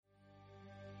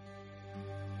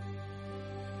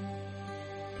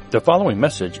The following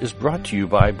message is brought to you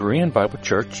by Berean Bible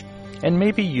Church and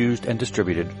may be used and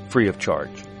distributed free of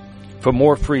charge. For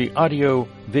more free audio,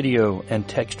 video, and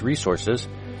text resources,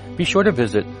 be sure to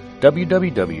visit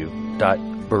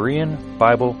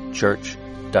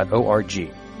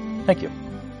www.bereanbiblechurch.org. Thank you.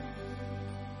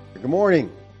 Good morning.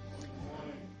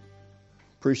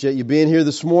 Appreciate you being here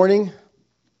this morning.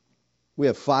 We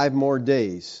have 5 more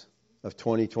days of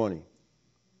 2020.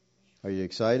 Are you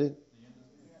excited?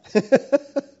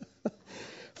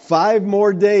 5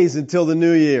 more days until the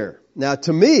new year. Now,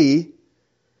 to me,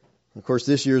 of course,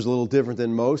 this year is a little different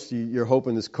than most. You're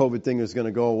hoping this COVID thing is going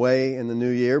to go away in the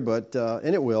new year, but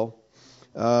and it will.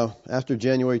 After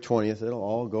January 20th, it'll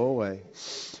all go away.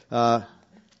 But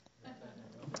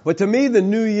to me, the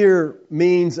new year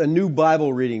means a new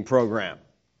Bible reading program.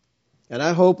 And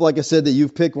I hope, like I said, that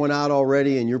you've picked one out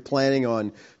already and you're planning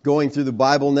on going through the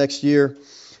Bible next year.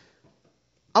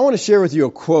 I want to share with you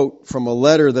a quote from a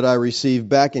letter that I received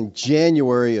back in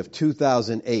January of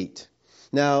 2008.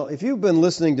 Now, if you've been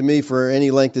listening to me for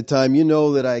any length of time, you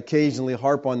know that I occasionally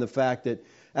harp on the fact that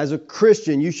as a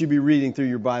Christian, you should be reading through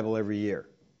your Bible every year.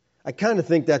 I kind of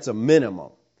think that's a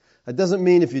minimum. That doesn't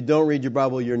mean if you don't read your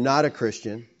Bible, you're not a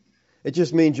Christian. It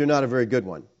just means you're not a very good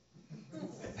one.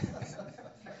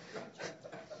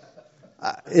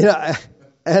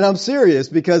 And I'm serious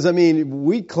because,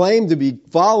 we claim to be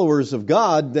followers of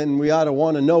God, then we ought to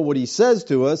want to know what He says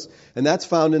to us, and that's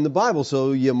found in the Bible,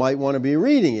 so you might want to be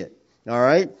reading it, all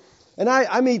right? And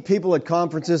I meet people at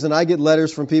conferences, and I get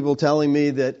letters from people telling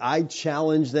me that I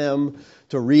challenge them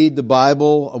to read the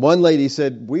Bible. One lady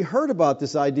said, we heard about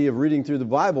this idea of reading through the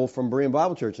Bible from Berean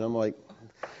Bible Church, and I'm like,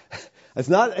 it's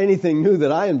not anything new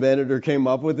that I invented or came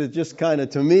up with. It just kind of,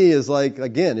 to me, is like,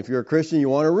 again, if you're a Christian, you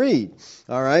want to read.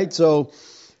 All right? So,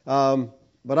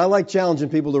 but I like challenging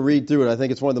people to read through it. I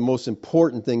think it's one of the most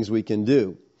important things we can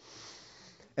do.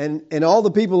 And all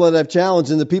the people that I've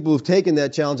challenged and the people who've taken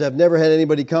that challenge, I've never had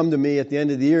anybody come to me at the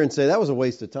end of the year and say, that was a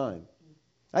waste of time.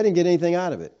 I didn't get anything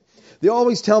out of it. They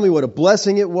always tell me what a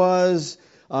blessing it was,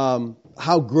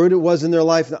 how good it was in their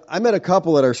life. I met a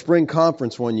couple at our spring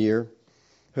conference one year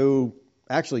who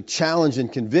actually challenged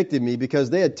and convicted me because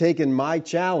they had taken my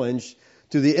challenge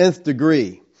to the nth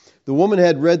degree. The woman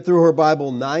had read through her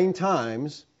Bible 9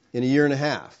 times in a year and a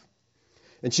half.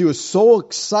 And she was so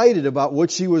excited about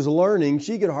what she was learning,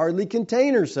 she could hardly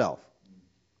contain herself.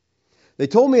 They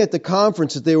told me at the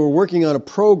conference that they were working on a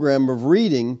program of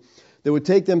reading that would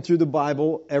take them through the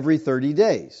Bible every 30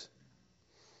 days.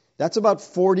 That's about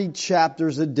 40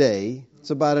 chapters a day. It's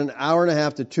about an hour and a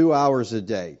half to 2 hours a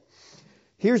day.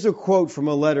 Here's a quote from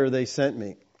a letter they sent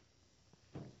me.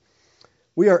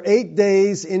 We are 8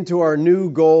 days into our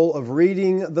new goal of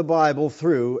reading the Bible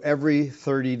through every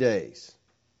 30 days.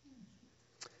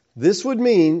 This would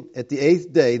mean at the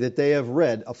 8th day that they have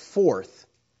read a fourth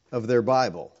of their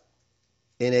Bible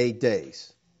in 8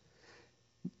 days.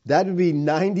 That would be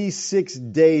 96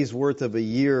 days worth of a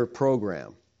year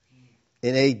program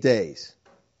in 8 days.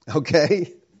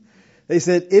 Okay? They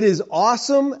said, it is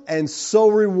awesome and so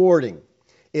rewarding.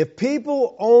 If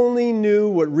people only knew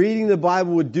what reading the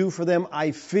Bible would do for them,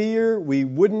 I fear we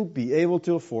wouldn't be able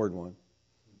to afford one.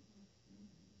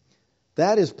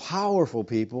 That is powerful,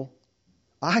 people.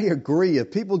 I agree.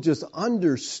 If people just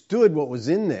understood what was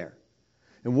in there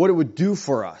and what it would do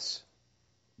for us.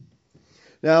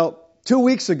 Now, 2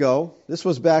 weeks ago, this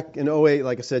was back in 2008,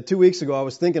 like I said, 2 weeks ago I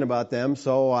was thinking about them,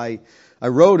 so I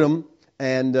wrote him,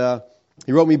 and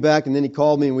he wrote me back, and then he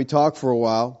called me, and we talked for a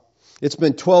while. It's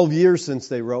been 12 years since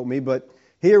they wrote me, but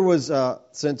here was,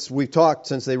 since we've talked,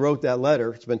 since they wrote that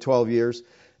letter, it's been 12 years.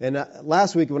 And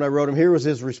last week when I wrote him, here was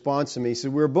his response to me. He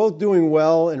said, we're both doing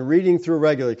well and reading through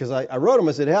regularly. Because I wrote him,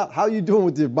 I said, how are you doing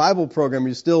with your Bible program? Are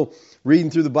you still reading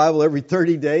through the Bible every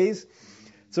 30 days?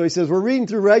 So he says, we're reading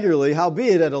through regularly,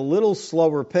 howbeit at a little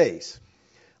slower pace.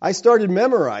 I started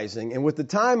memorizing, and with the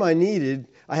time I needed,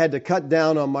 I had to cut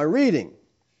down on my reading.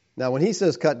 Now, when he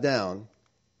says cut down,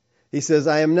 he says,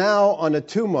 I am now on a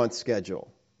 2-month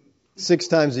schedule, 6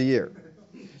 times a year.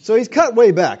 So he's cut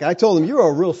way back. I told him, you're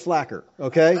a real slacker,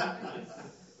 okay?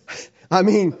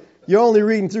 You're only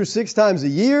reading through 6 times a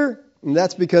year, and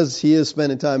that's because he is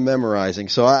spending time memorizing.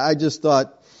 So I just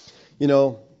thought,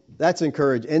 that's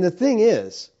encouraging. And the thing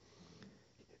is,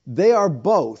 they are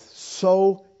both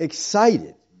so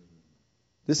excited.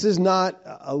 This is not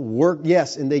a work,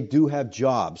 yes, and they do have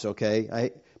jobs,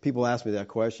 okay? People ask me that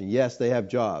question. Yes, they have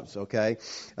jobs, okay?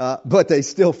 But they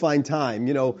still find time.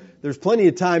 There's plenty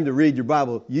of time to read your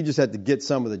Bible. You just have to get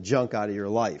some of the junk out of your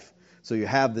life so you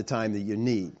have the time that you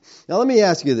need. Now, let me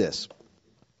ask you this.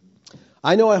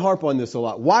 I know I harp on this a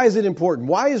lot. Why is it important?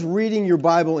 Why is reading your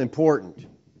Bible important?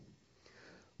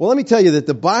 Well, let me tell you that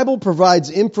the Bible provides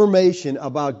information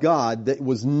about God that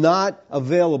was not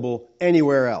available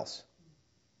anywhere else.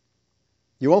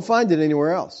 You won't find it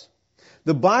anywhere else.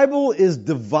 The Bible is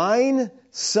divine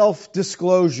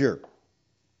self-disclosure.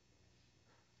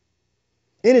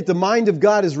 In it, the mind of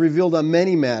God is revealed on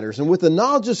many matters. And with the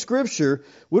knowledge of Scripture,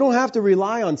 we don't have to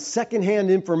rely on secondhand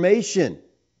information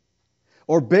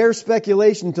or bare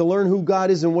speculation to learn who God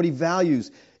is and what He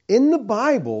values. In the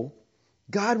Bible,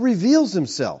 God reveals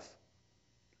Himself.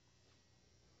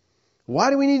 Why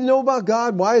do we need to know about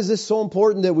God? Why is this so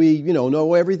important that we,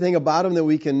 know everything about Him that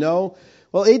we can know?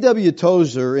 Well, A.W.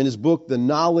 Tozer, in his book, The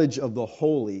Knowledge of the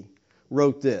Holy,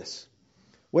 wrote this.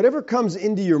 Whatever comes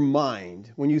into your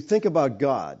mind when you think about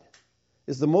God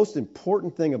is the most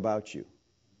important thing about you.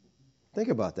 Think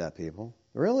about that, people.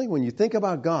 Really? When you think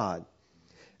about God,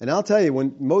 and I'll tell you,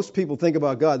 when most people think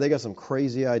about God, they got some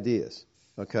crazy ideas,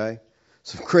 okay?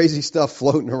 Some crazy stuff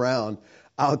floating around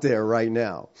out there right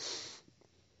now.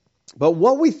 But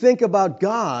what we think about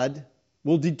God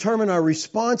will determine our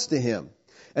response to Him.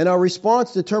 And our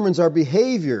response determines our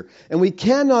behavior. And we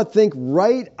cannot think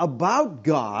right about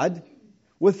God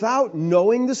without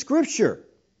knowing the Scripture.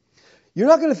 You're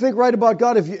not going to think right about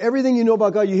God if everything you know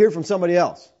about God you hear from somebody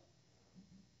else.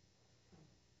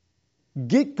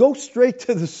 Go straight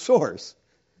to the source.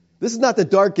 This is not the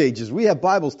Dark Ages. We have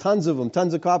Bibles, tons of them,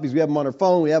 tons of copies. We have them on our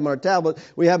phone, we have them on our tablet,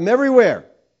 we have them everywhere.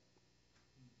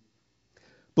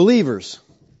 Believers,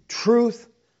 truth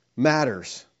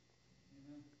matters.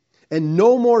 And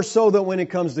no more so than when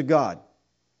it comes to God.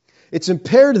 It's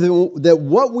imperative that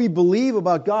what we believe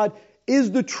about God is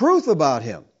the truth about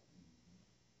Him.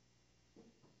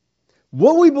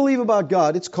 What we believe about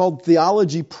God, it's called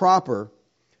theology proper,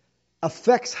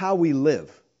 affects how we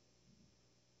live.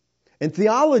 And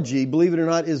theology, believe it or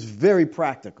not, is very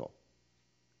practical.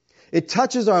 It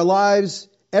touches our lives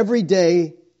every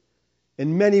day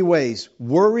in many ways.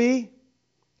 Worry,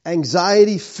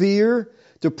 anxiety, fear,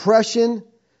 depression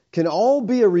can all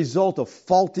be a result of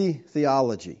faulty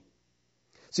theology.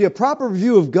 See, a proper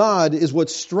view of God is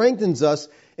what strengthens us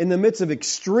in the midst of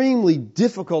extremely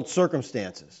difficult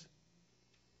circumstances.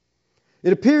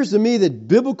 It appears to me that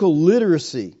biblical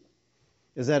literacy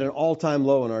is at an all-time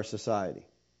low in our society.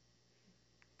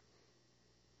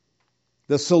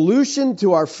 The solution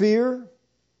to our fear,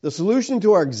 the solution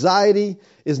to our anxiety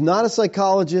is not a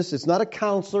psychologist, it's not a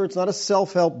counselor, it's not a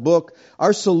self-help book.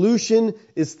 Our solution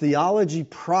is theology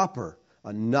proper,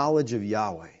 a knowledge of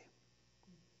Yahweh.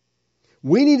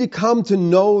 We need to come to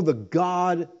know the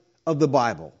God of the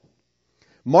Bible.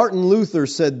 Martin Luther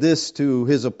said this to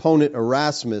his opponent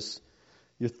Erasmus,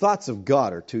 "Your thoughts of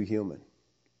God are too human."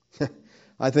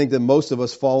 I think that most of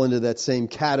us fall into that same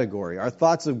category. Our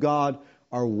thoughts of God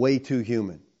are way too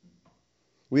human.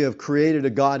 We have created a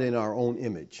God in our own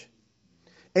image.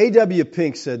 A.W.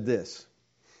 Pink said this,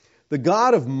 "The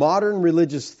God of modern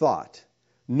religious thought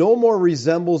no more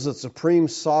resembles the supreme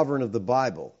sovereign of the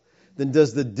Bible than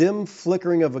does the dim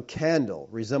flickering of a candle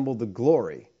resemble the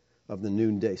glory of the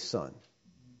noonday sun."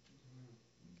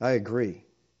 I agree.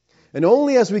 And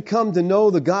only as we come to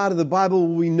know the God of the Bible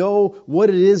will we know what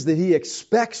it is that He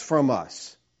expects from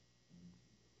us.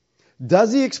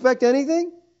 Does He expect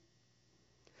anything?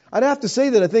 I'd have to say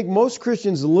that I think most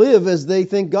Christians live as they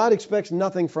think God expects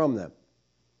nothing from them.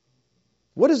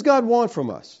 What does God want from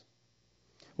us?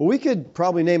 Well, we could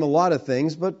probably name a lot of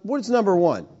things, but what's number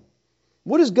one?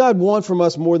 What does God want from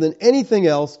us more than anything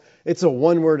else? It's a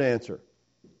one-word answer.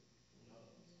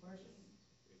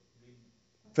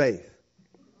 Faith.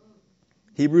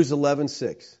 Hebrews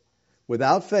 11:6.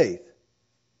 Without faith,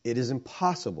 it is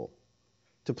impossible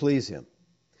to please Him.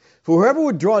 For whoever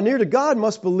would draw near to God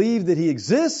must believe that He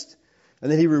exists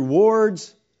and that He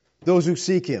rewards those who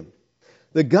seek Him.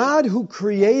 The God who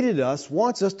created us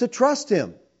wants us to trust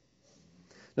Him.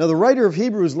 Now, the writer of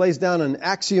Hebrews lays down an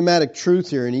axiomatic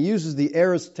truth here, and he uses the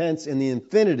aorist tense in the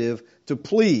infinitive to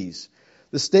please.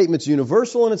 The statement's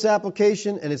universal in its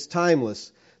application, and it's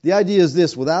timeless. The idea is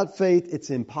this: without faith, it's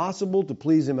impossible to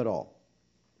please Him at all.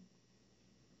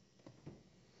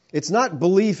 It's not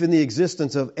belief in the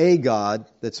existence of a God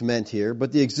that's meant here,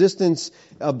 but the existence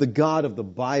of the God of the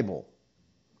Bible.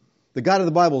 The God of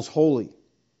the Bible is holy.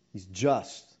 He's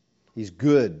just. He's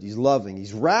good. He's loving.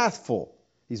 He's wrathful.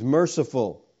 He's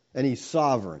merciful. And He's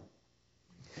sovereign.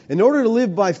 In order to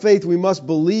live by faith, we must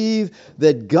believe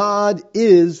that God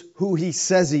is who He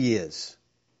says He is.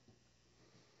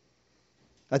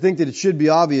 I think that it should be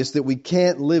obvious that we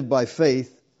can't live by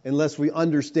faith unless we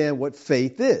understand what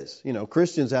faith is. You know,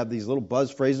 Christians have these little buzz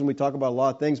phrases and we talk about a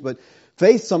lot of things, but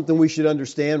faith's something we should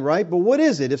understand, right? But what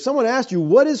is it? If someone asked you,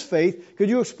 what is faith, could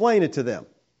you explain it to them?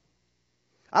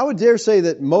 I would dare say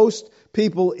that most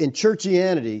people in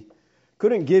churchianity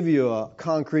couldn't give you a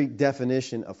concrete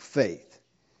definition of faith.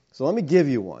 So let me give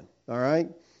you one, all right?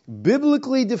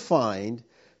 Biblically defined,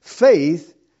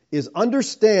 faith is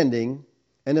understanding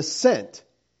and assent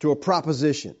to a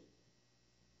proposition.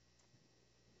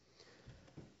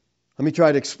 Let me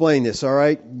try to explain this, all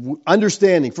right?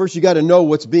 Understanding. First, you got to know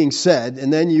what's being said,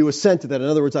 and then you assent to that. In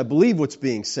other words, I believe what's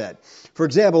being said. For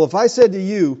example, if I said to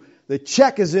you, the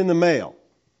check is in the mail,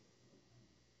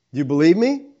 do you believe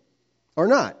me or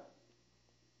not?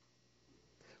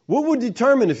 What would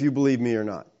determine if you believe me or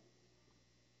not?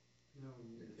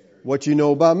 What you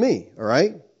know about me, all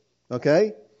right?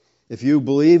 Okay? If you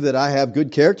believe that I have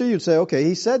good character, you'd say, okay,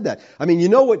 he said that. I mean, you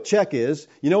know what check is,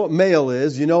 you know what mail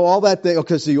is, you know all that thing.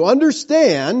 Okay, so you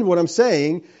understand what I'm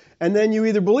saying, and then you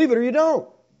either believe it or you don't.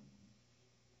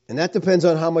 And that depends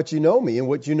on how much you know me and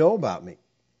what you know about me.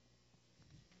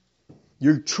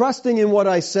 You're trusting in what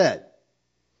I said.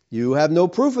 You have no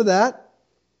proof of that.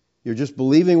 You're just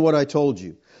believing what I told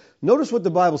you. Notice what the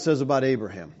Bible says about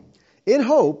Abraham. In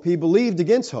hope, he believed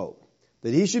against hope,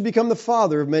 that he should become the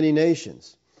father of many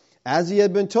nations. As he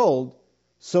had been told,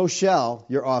 so shall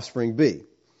your offspring be.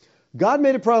 God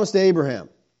made a promise to Abraham.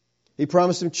 He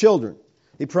promised him children.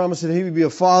 He promised that he would be a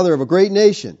father of a great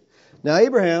nation. Now,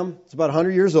 Abraham is about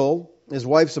 100 years old. His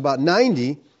wife's about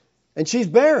 90, and she's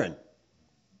barren.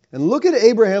 And look at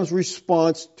Abraham's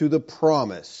response to the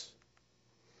promise.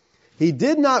 He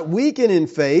did not weaken in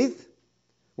faith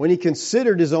when he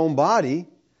considered his own body,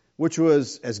 which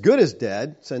was as good as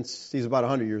dead, since he's about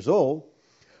 100 years old,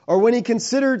 or when he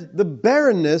considered the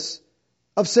barrenness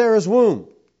of Sarah's womb.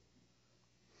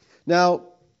 Now,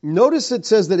 notice it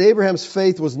says that Abraham's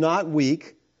faith was not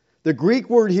weak. The Greek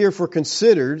word here for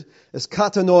considered is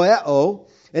katanoeo,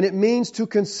 and it means to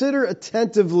consider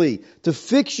attentively, to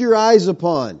fix your eyes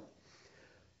upon.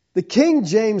 The King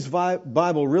James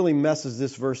Bible really messes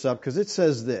this verse up because it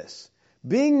says this: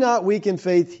 being not weak in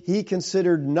faith, he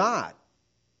considered not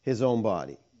his own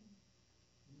body.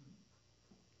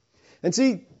 And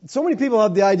see, so many people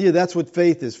have the idea that's what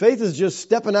faith is. Faith is just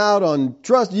stepping out on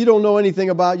trust. You don't know anything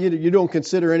about you. You don't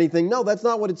consider anything. No, that's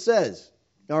not what it says.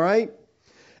 All right?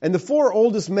 And the 4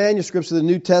 oldest manuscripts of the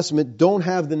New Testament don't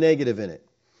have the negative in it.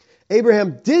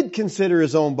 Abraham did consider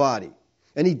his own body.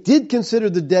 And he did consider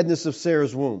the deadness of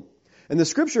Sarah's womb. And the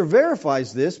Scripture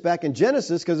verifies this back in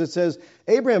Genesis because it says,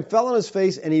 Abraham fell on his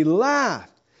face and he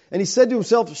laughed. And he said to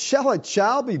himself, shall a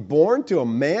child be born to a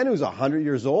man who's 100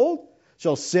 years old?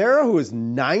 Shall Sarah, who is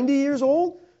 90 years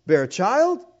old, bear a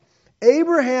child?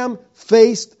 Abraham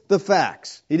faced the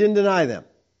facts. He didn't deny them.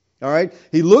 All right?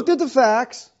 He looked at the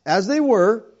facts as they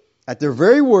were, at their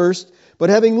very worst, but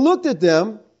having looked at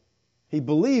them, he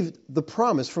believed the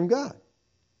promise from God.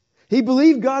 He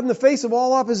believed God in the face of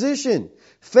all opposition.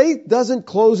 Faith doesn't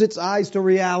close its eyes to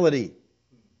reality.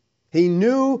 He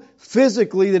knew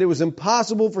physically that it was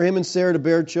impossible for him and Sarah to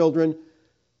bear children,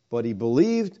 but he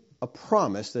believed a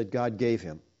promise that God gave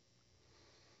him.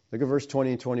 Look at verse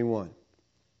 20 and 21.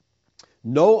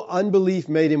 No unbelief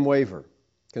made him waver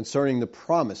concerning the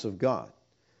promise of God,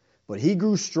 but he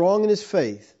grew strong in his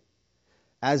faith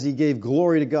as he gave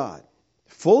glory to God,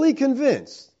 fully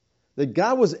convinced that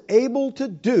God was able to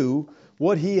do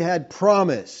what he had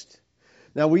promised.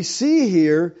 Now we see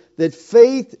here that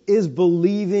faith is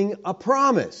believing a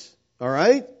promise. All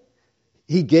right?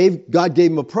 God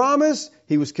gave him a promise.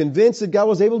 He was convinced that God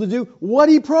was able to do what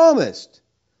he promised.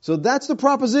 So that's the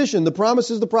proposition. The promise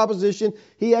is the proposition.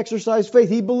 He exercised faith.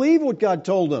 He believed what God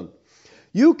told him.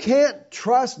 You can't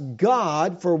trust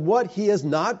God for what he has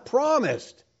not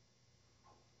promised.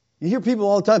 You hear people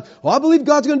all the time, I believe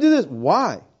God's going to do this.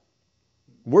 Why?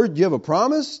 Do you have a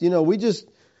promise?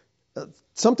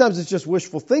 Sometimes it's just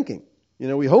wishful thinking.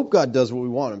 We hope God does what we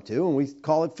want him to, and we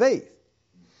call it faith.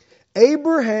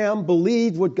 Abraham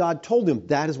believed what God told him.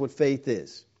 That is what faith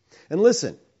is. And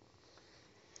listen,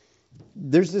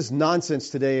 there's this nonsense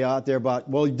today out there about,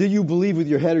 well, do you believe with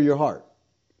your head or your heart?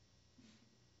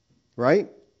 Right?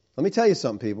 Let me tell you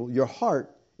something, people. Your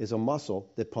heart is a muscle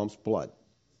that pumps blood.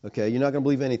 Okay? You're not going to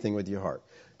believe anything with your heart.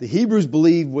 The Hebrews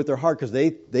believed with their heart because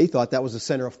they thought that was the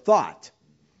center of thought.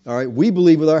 All right? We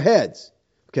believe with our heads.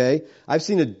 Okay? I've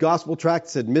seen a gospel tract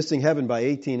that said missing heaven by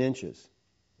 18 inches.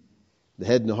 The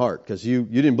head and the heart. Because you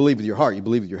didn't believe with your heart, you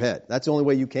believe with your head. That's the only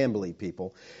way you can believe,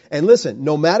 people. And listen,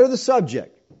 no matter the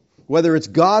subject, whether it's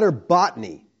God or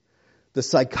botany, the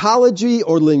psychology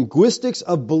or linguistics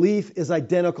of belief is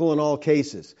identical in all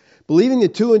cases. Believing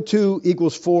that 2 and 2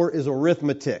 equals 4 is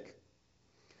arithmetic.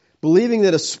 Believing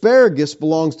that asparagus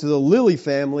belongs to the lily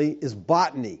family is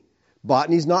botany.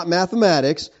 Botany's not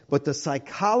mathematics, but the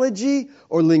psychology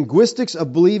or linguistics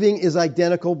of believing is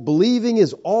identical. Believing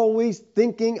is always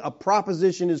thinking a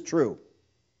proposition is true.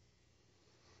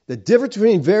 The difference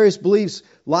between various beliefs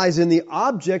lies in the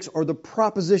objects or the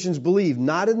propositions believed,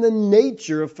 not in the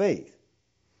nature of faith.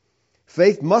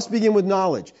 Faith must begin with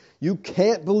knowledge. You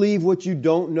can't believe what you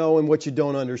don't know and what you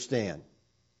don't understand.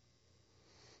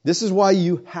 This is why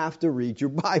you have to read your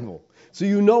Bible. So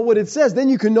you know what it says. Then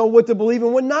you can know what to believe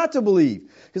and what not to believe.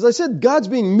 Because I said God's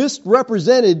being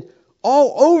misrepresented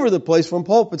all over the place from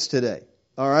pulpits today.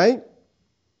 All right?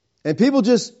 And people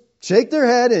just shake their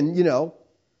head and,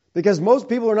 because most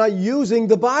people are not using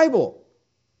the Bible.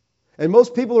 And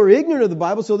most people are ignorant of the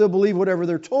Bible, so they'll believe whatever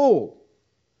they're told.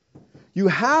 You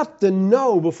have to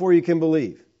know before you can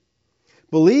believe.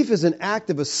 Belief is an act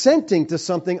of assenting to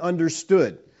something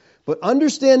understood. But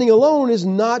understanding alone is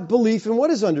not belief in what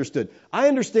is understood. I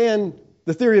understand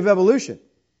the theory of evolution.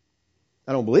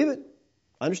 I don't believe it.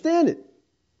 I understand it.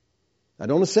 I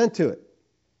don't assent to it.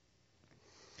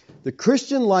 The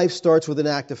Christian life starts with an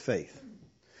act of faith.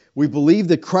 We believe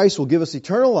that Christ will give us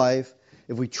eternal life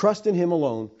if we trust in Him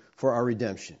alone for our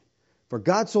redemption. For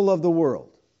God so loved the world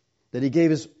that He gave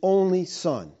His only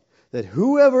Son, that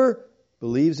whoever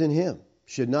believes in Him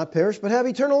should not perish but have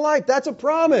eternal life. That's a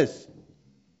promise.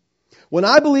 When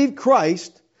I believe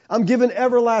Christ, I'm given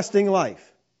everlasting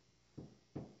life.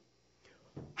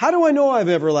 How do I know I have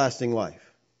everlasting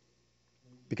life?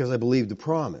 Because I believe the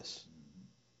promise.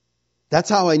 That's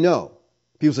how I know.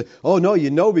 People say, oh no, you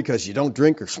know because you don't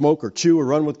drink or smoke or chew or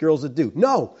run with girls that do.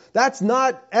 No, that's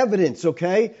not evidence,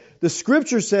 okay? The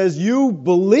Scripture says you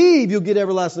believe you'll get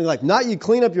everlasting life. Not you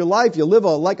clean up your life, you live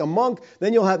like a monk,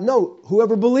 then you'll have, no,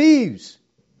 whoever believes.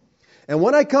 And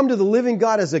when I come to the living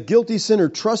God as a guilty sinner,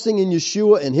 trusting in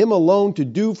Yeshua and Him alone to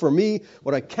do for me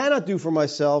what I cannot do for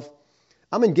myself,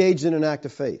 I'm engaged in an act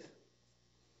of faith.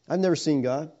 I've never seen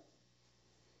God.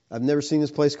 I've never seen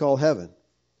this place called heaven.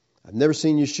 I've never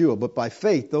seen Yeshua. But by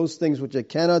faith, those things which I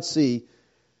cannot see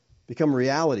become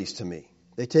realities to me.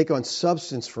 They take on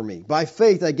substance for me. By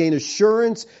faith, I gain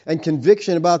assurance and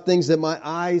conviction about things that my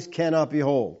eyes cannot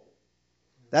behold.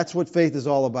 That's what faith is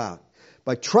all about.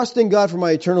 By trusting God for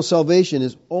my eternal salvation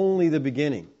is only the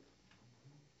beginning.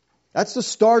 That's the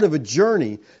start of a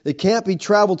journey that can't be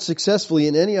traveled successfully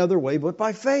in any other way but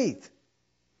by faith.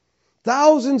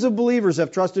 Thousands of believers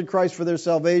have trusted Christ for their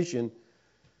salvation,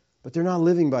 but they're not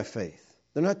living by faith.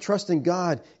 They're not trusting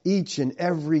God each and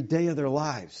every day of their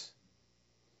lives.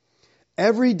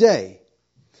 Every day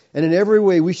and in every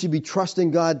way we should be trusting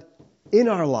God in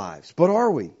our lives. But are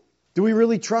we? Do we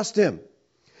really trust Him?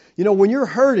 When you're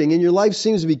hurting and your life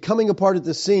seems to be coming apart at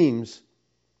the seams,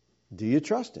 do you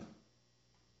trust Him?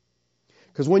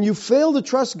 Because when you fail to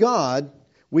trust God,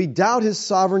 we doubt His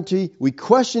sovereignty, we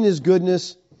question His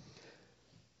goodness.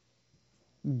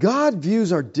 God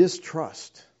views our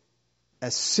distrust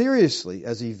as seriously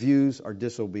as He views our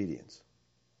disobedience.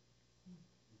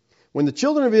 When the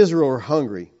children of Israel were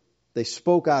hungry, they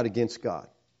spoke out against God.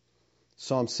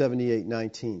 Psalm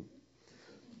 78:19.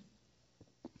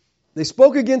 They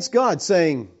spoke against God,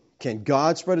 saying, can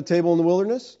God spread a table in the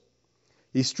wilderness?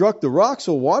 He struck the rock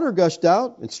so water gushed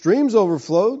out and streams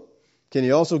overflowed. Can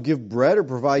He also give bread or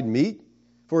provide meat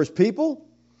for His people?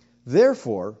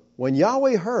 Therefore, when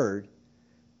Yahweh heard,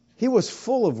 He was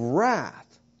full of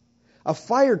wrath. A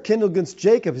fire kindled against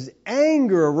Jacob. His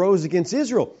anger arose against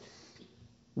Israel.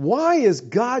 Why is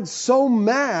God so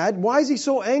mad? Why is He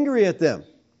so angry at them?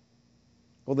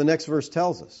 Well, the next verse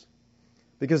tells us.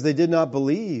 Because they did not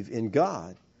believe in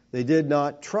God. They did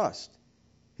not trust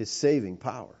His saving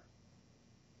power.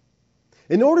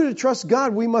 In order to trust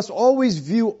God, we must always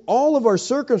view all of our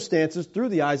circumstances through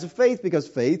the eyes of faith, because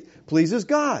faith pleases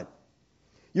God.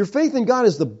 Your faith in God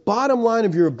is the bottom line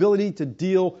of your ability to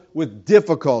deal with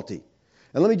difficulty.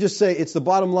 And let me just say, it's the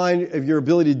bottom line of your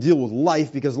ability to deal with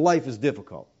life, because life is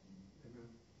difficult.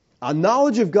 A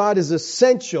knowledge of God is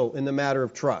essential in the matter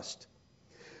of trust.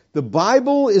 The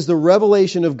Bible is the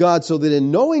revelation of God, so that in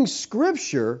knowing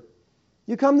Scripture,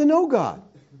 you come to know God.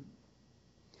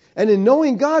 And in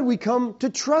knowing God, we come to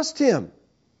trust Him.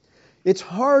 It's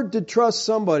hard to trust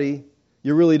somebody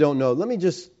you really don't know. Let me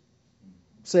just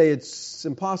say it's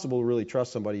impossible to really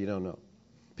trust somebody you don't know.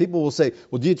 People will say,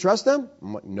 well, do you trust them?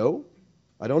 I'm like, no,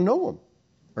 I don't know them.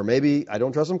 Or maybe I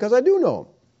don't trust them because I do know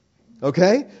them.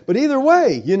 Okay? But either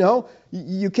way,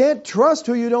 you can't trust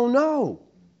who you don't know.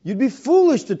 You'd be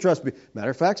foolish to trust people. Matter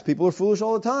of fact, people are foolish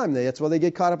all the time. That's why they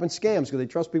get caught up in scams, because they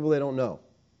trust people they don't know.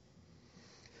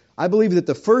 I believe that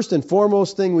the first and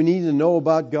foremost thing we need to know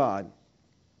about God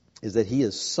is that He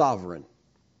is sovereign.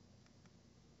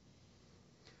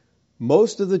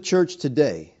 Most of the church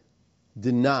today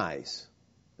denies,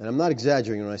 and I'm not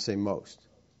exaggerating when I say most,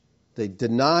 they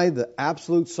deny the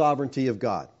absolute sovereignty of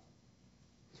God.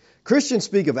 Christians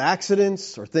speak of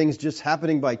accidents or things just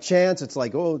happening by chance. It's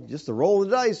like, oh, just a roll of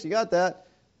the dice, you got that.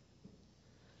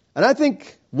 And I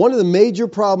think one of the major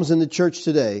problems in the church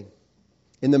today,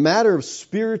 in the matter of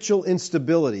spiritual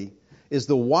instability, is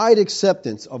the wide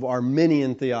acceptance of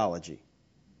Arminian theology.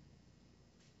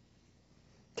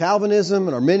 Calvinism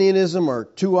and Arminianism are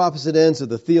two opposite ends of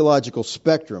the theological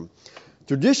spectrum.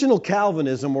 Traditional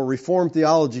Calvinism or Reformed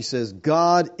theology says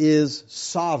God is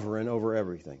sovereign over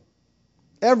everything.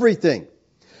 Everything.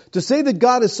 To say that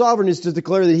God is sovereign is to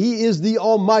declare that He is the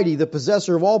Almighty, the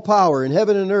possessor of all power in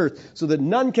heaven and earth, so that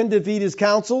none can defeat His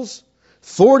counsels,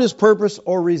 thwart His purpose,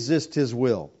 or resist His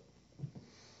will.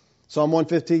 Psalm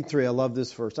 115:3, I love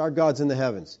this verse. Our God's in the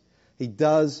heavens. He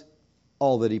does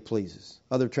all that He pleases.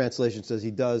 Other translation says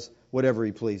He does whatever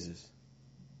He pleases.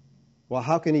 Well,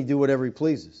 how can He do whatever He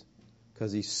pleases?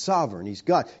 Because He's sovereign. He's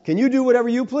God. Can you do whatever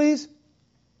you please?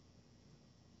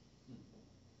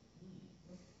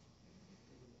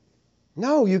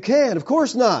 No, you can't. Of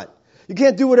course not. You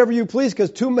can't do whatever you please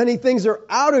because too many things are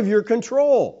out of your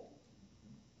control.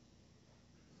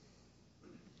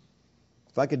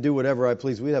 If I could do whatever I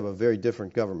please, we'd have a very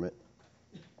different government.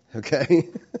 Okay?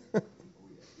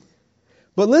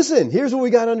 But listen, here's what we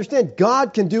got to understand.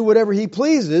 God can do whatever He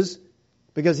pleases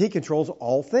because He controls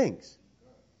all things.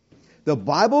 The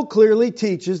Bible clearly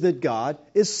teaches that God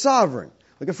is sovereign.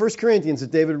 Look at 1 Corinthians that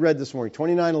David read this morning,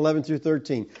 29:11 through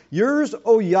 13. Yours,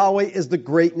 O Yahweh, is the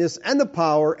greatness and the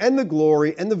power and the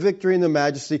glory and the victory and the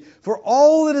majesty, for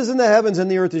all that is in the heavens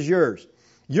and the earth is yours.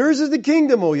 Yours is the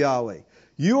kingdom, O Yahweh.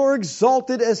 You are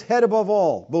exalted as head above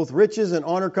all. Both riches and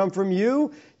honor come from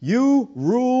you. You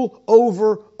rule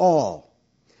over all.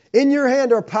 In your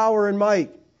hand are power and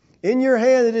might. In your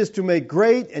hand it is to make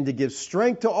great and to give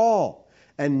strength to all.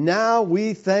 And now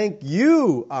we thank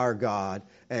you, our God,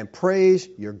 and praise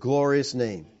your glorious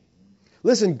name.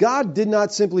 Listen, God did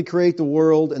not simply create the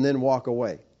world and then walk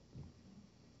away.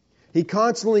 He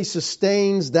constantly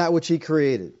sustains that which He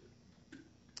created.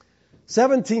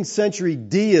 17th century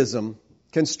deism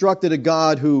constructed a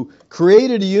God who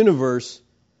created a universe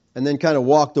and then kind of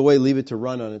walked away, leave it to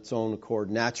run on its own accord.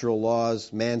 Natural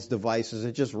laws, man's devices,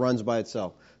 it just runs by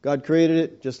itself. God created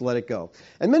it, just let it go.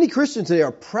 And many Christians today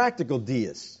are practical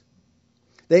deists.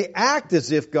 They act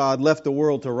as if God left the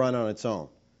world to run on its own.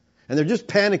 And they're just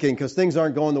panicking because things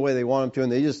aren't going the way they want them to,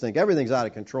 and they just think everything's out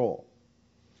of control.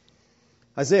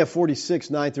 Isaiah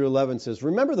 46:9 through 11 says,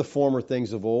 remember the former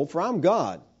things of old, for I'm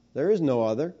God, there is no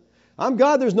other. I'm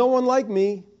God, there's no one like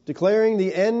me, declaring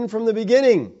the end from the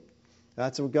beginning.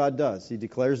 That's what God does. He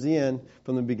declares the end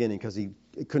from the beginning because He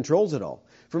controls it all.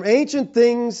 From ancient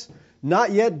things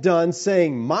not yet done,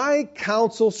 saying, my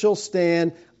counsel shall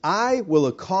stand, I will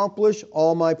accomplish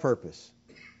all my purpose.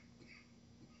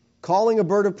 Calling a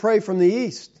bird of prey from the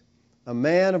east, a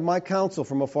man of my counsel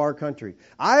from a far country.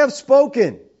 I have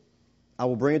spoken, I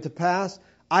will bring it to pass.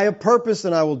 I have purposed,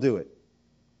 and I will do it.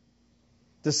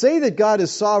 To say that God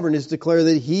is sovereign is to declare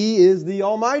that He is the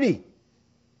Almighty,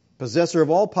 possessor of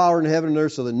all power in heaven and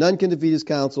earth, so that none can defeat His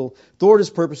counsel, thwart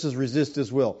His purposes, resist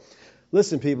His will.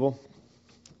 Listen, people,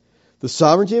 the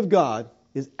sovereignty of God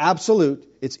is absolute,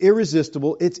 it's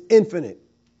irresistible, it's infinite.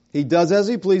 He does as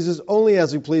He pleases, only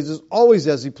as He pleases, always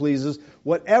as He pleases.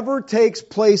 Whatever takes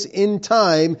place in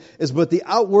time is but the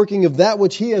outworking of that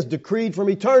which He has decreed from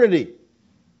eternity.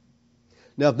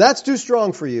 Now, if that's too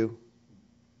strong for you,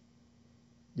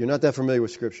 you're not that familiar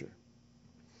with Scripture.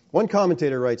 One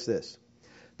commentator writes this: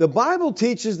 the Bible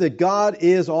teaches that God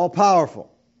is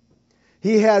all-powerful.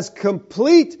 He has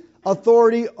complete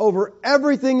authority over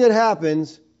everything that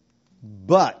happens,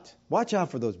 but, watch out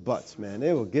for those buts, man.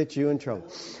 They will get you in trouble.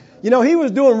 You know, He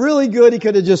was doing really good. He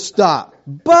could have just stopped.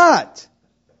 But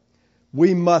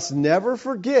we must never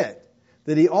forget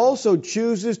that He also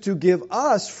chooses to give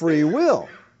us free will.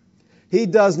 He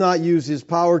does not use His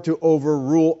power to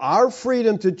overrule our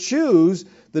freedom to choose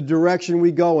the direction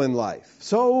we go in life.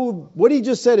 So what he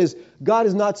just said is God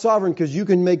is not sovereign because you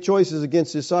can make choices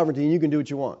against His sovereignty and you can do what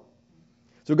you want.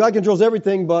 So God controls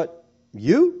everything but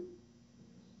you?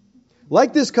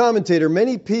 Like this commentator,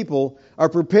 many people are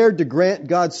prepared to grant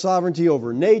God's sovereignty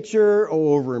over nature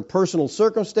or over impersonal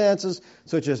circumstances,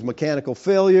 such as mechanical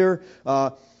failure.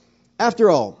 After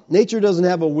all, nature doesn't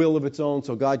have a will of its own,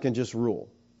 so God can just rule.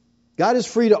 God is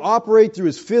free to operate through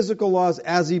His physical laws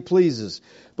as He pleases.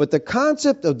 But the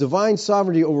concept of divine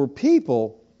sovereignty over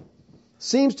people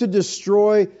seems to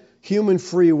destroy human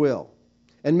free will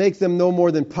and make them no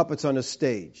more than puppets on a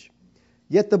stage.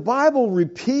 Yet the Bible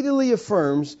repeatedly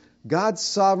affirms God's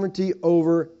sovereignty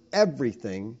over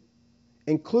everything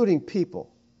including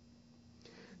people.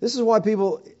 This is why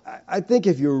people, I think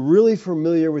if you're really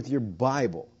familiar with your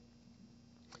Bible,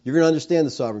 you're going to understand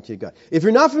the sovereignty of God. If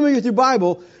you're not familiar with your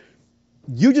Bible,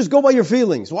 you just go by your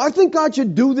feelings. Well, I think God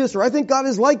should do this, or I think God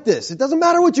is like this. It doesn't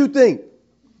matter what you think.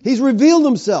 He's revealed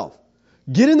himself.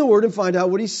 Get in the Word and find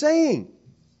out what he's saying.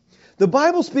 The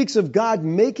Bible speaks of God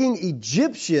making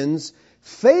Egyptians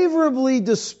favorably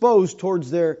disposed towards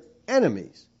their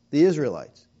enemies, the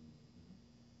Israelites.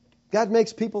 God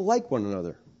makes people like one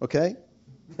another, okay?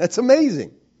 That's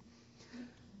amazing.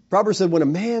 Proverbs said, when a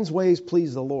man's ways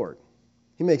please the Lord,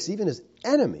 he makes even his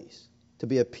enemies to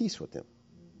be at peace with him.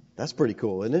 That's pretty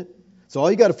cool, isn't it? So all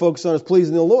you got to focus on is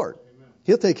pleasing the Lord. Amen.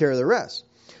 He'll take care of the rest.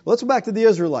 Well, let's go back to the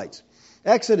Israelites.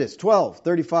 Exodus 12,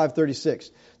 35,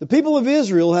 36. The people of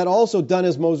Israel had also done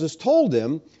as Moses told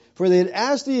them, for they had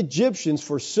asked the Egyptians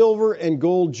for silver and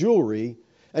gold jewelry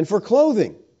and for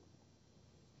clothing.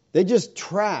 They just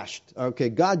trashed,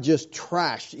 God just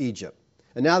trashed Egypt.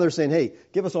 And now they're saying, hey,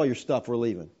 give us all your stuff, we're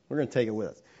leaving. We're going to take it with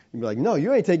us. You'd be like, no,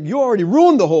 you already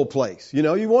ruined the whole place. You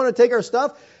want to take our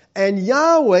stuff? And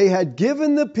Yahweh had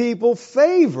given the people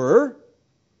favor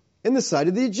in the sight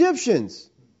of the Egyptians,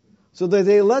 so that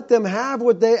they let them have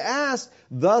what they asked.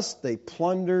 Thus they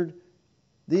plundered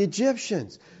the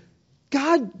Egyptians.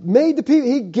 God made the people,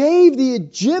 He gave the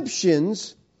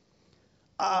Egyptians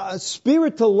a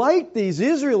spirit to like these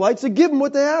Israelites, to give them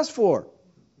what they asked for.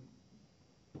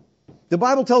 The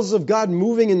Bible tells us of God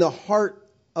moving in the heart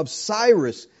of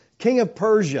Cyrus, king of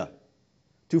Persia,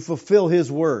 to fulfill His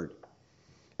word.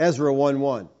 Ezra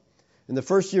 1:1. In the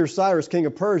first year of Cyrus, king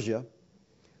of Persia,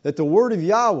 that the word of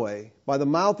Yahweh by the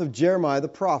mouth of Jeremiah the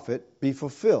prophet be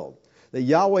fulfilled. That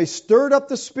Yahweh stirred up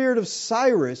the spirit of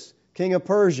Cyrus, king of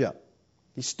Persia.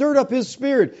 He stirred up his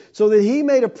spirit so that he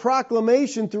made a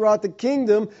proclamation throughout the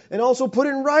kingdom and also put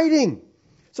it in writing.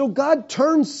 So God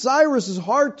turned Cyrus's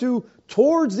heart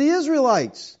towards the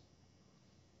Israelites.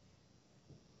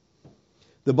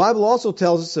 The Bible also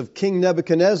tells us of King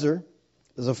Nebuchadnezzar,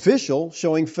 as official,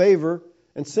 showing favor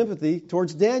and sympathy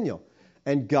towards Daniel.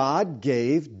 And God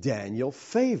gave Daniel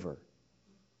favor.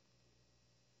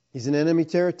 He's in enemy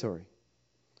territory.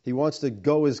 He wants to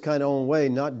go his kind of own way,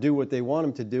 not do what they want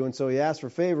him to do. And so he asked for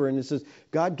favor. And it says,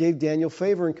 God gave Daniel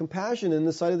favor and compassion in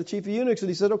the sight of the chief of eunuchs. And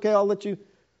he said, okay, I'll let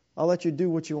you do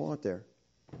what you want there.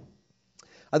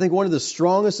 I think one of the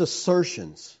strongest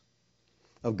assertions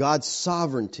of God's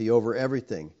sovereignty over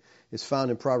everything is found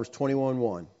in Proverbs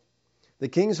 21:1. The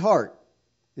king's heart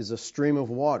is a stream of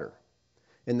water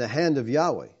in the hand of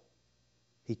Yahweh.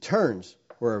 He turns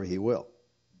wherever He will.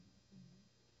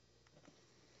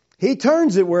 He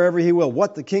turns it wherever He will.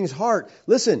 What? The king's heart.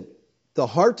 Listen, the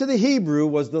heart to the Hebrew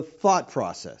was the thought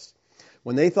process.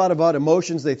 When they thought about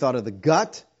emotions, they thought of the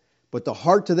gut, but the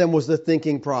heart to them was the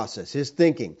thinking process, his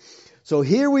thinking. So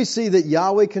here we see that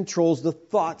Yahweh controls the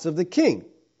thoughts of the king.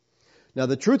 Now,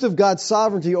 the truth of God's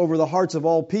sovereignty over the hearts of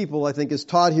all people, I think, is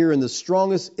taught here in the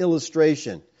strongest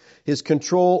illustration. His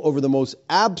control over the most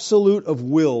absolute of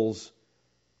wills,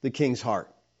 the king's heart.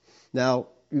 Now,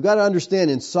 you've got to understand,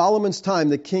 in Solomon's time,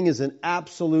 the king is an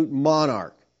absolute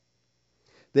monarch.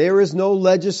 There is no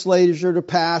legislature to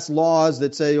pass laws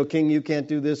that say, oh, king, you can't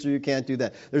do this or you can't do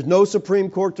that. There's no Supreme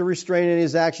Court to restrain any of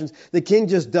his actions. The king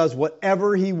just does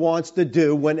whatever he wants to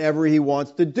do whenever he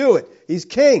wants to do it. He's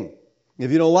king.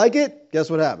 If you don't like it,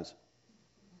 guess what happens?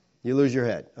 You lose your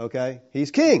head, okay? He's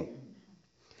king.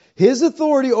 His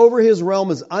authority over his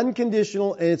realm is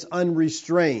unconditional and it's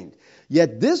unrestrained.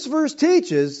 Yet this verse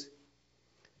teaches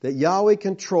that Yahweh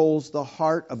controls the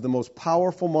heart of the most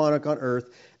powerful monarch on earth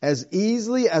as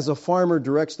easily as a farmer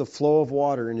directs the flow of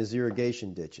water in his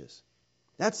irrigation ditches.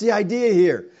 That's the idea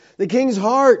here. The king's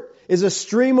heart is a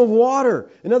stream of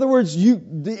water. In other words,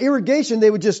 the irrigation,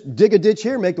 they would just dig a ditch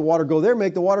here, make the water go there,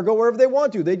 make the water go wherever they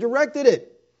want to. They directed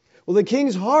it. Well, the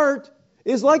king's heart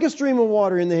is like a stream of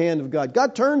water in the hand of God.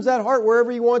 God turns that heart wherever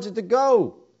He wants it to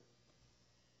go.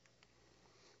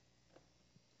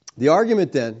 The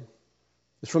argument then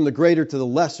is from the greater to the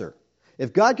lesser.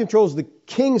 If God controls the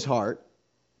king's heart,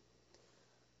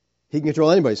 He can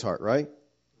control anybody's heart, right?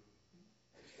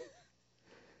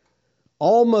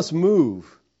 All must move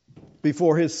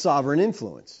before His sovereign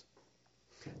influence.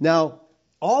 Now,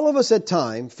 all of us at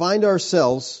times find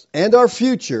ourselves and our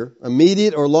future,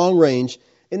 immediate or long range,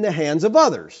 in the hands of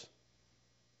others.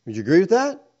 Would you agree with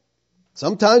that?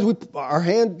 Sometimes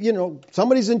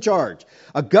somebody's in charge.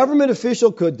 A government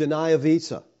official could deny a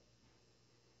visa.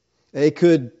 They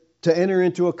could to enter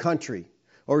into a country.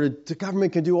 Or the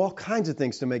government can do all kinds of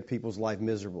things to make people's life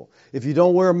miserable. If you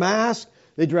don't wear a mask,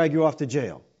 they drag you off to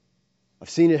jail. I've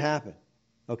seen it happen.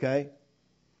 Okay?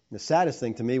 The saddest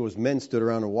thing to me was men stood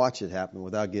around and watched it happen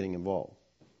without getting involved.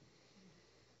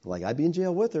 Like, I'd be in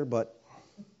jail with her, but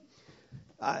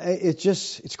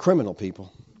it's criminal,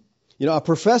 people. You know, a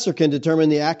professor can determine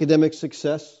the academic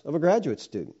success of a graduate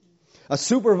student. A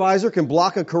supervisor can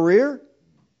block a career.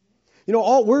 You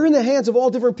know, we're in the hands of all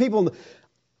different people.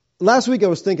 Last week I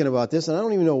was thinking about this, and I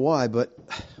don't even know why, but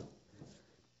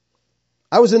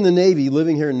I was in the Navy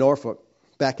living here in Norfolk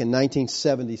back in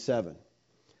 1977.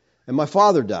 And my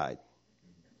father died.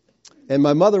 And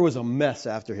my mother was a mess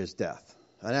after his death.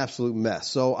 An absolute mess.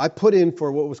 So I put in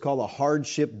for what was called a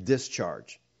hardship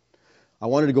discharge. I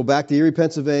wanted to go back to Erie,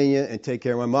 Pennsylvania and take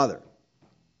care of my mother.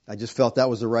 I just felt that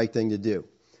was the right thing to do.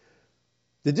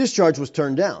 The discharge was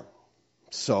turned down.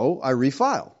 So I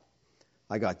refiled.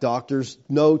 I got doctor's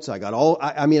notes. I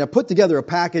put together a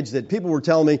package that people were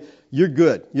telling me, you're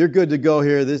good. You're good to go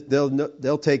here.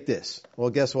 They'll take this. Well,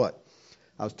 guess what?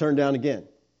 I was turned down again.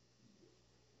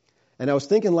 And I was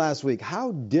thinking last week,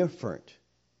 how different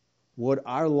would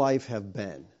our life have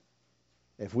been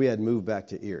if we had moved back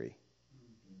to Erie?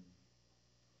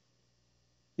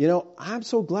 You know, I'm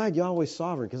so glad Yahweh's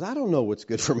sovereign, because I don't know what's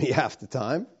good for me half the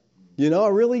time. You know, I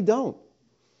really don't.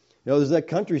 You know, there's that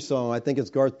country song, I think it's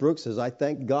Garth Brooks, says, I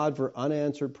thank God for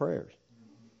unanswered prayers.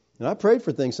 And I prayed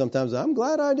for things sometimes I'm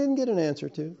glad I didn't get an answer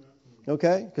to.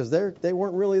 Okay? Because they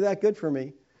weren't really that good for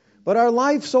me. But our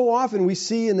life so often we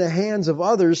see in the hands of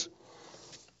others.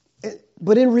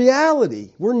 But in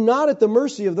reality, we're not at the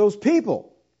mercy of those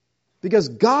people. Because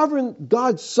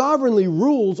God sovereignly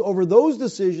rules over those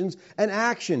decisions and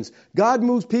actions. God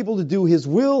moves people to do His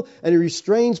will, and He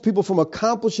restrains people from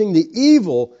accomplishing the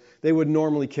evil they would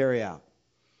normally carry out.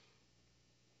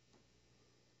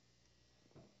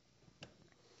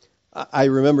 I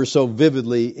remember so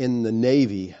vividly in the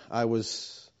Navy, I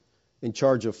was in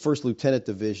charge of 1st Lieutenant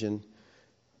Division,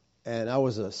 and I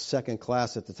was a second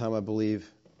class at the time, I believe.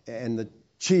 And the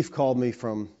chief called me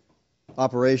from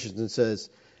operations and says,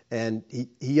 and he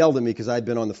yelled at me because I'd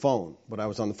been on the phone, but I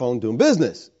was on the phone doing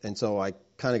business. And so I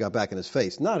kind of got back in his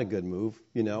face. Not a good move,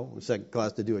 you know, second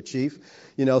class to do a chief.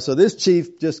 You know, so this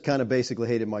chief just kind of basically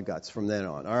hated my guts from then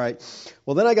on. All right.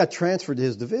 Well, then I got transferred to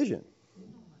his division,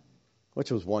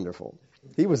 which was wonderful.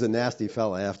 He was a nasty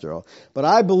fella after all. But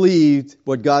I believed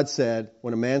what God said,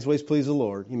 when a man's ways please the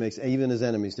Lord, He makes even his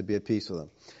enemies to be at peace with him.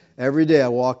 Every day I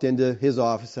walked into his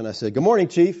office and I said, good morning,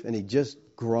 Chief. And he just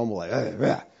grumbled like,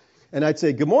 ah. And I'd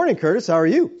say, good morning, Curtis. How are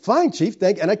you? Fine, Chief.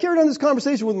 Thank you. And I carried on this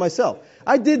conversation with myself.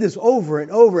 I did this over and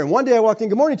over. And one day I walked in,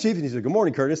 good morning, Chief. And he said, good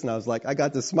morning, Curtis. And I was like, I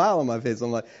got this smile on my face.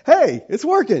 I'm like, hey, it's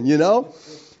working, you know.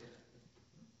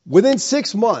 Within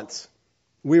 6 months,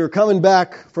 we were coming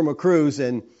back from a cruise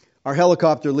and our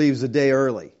helicopter leaves a day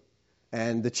early.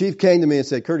 And the chief came to me and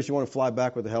said, Curtis, you want to fly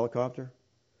back with the helicopter?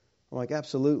 I'm like,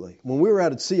 absolutely. When we were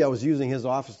out at sea, I was using his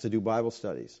office to do Bible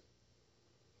studies.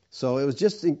 So it was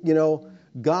just, you know,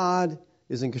 God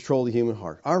is in control of the human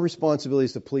heart. Our responsibility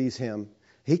is to please Him.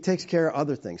 He takes care of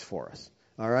other things for us.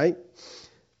 All right?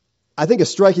 I think a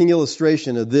striking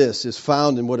illustration of this is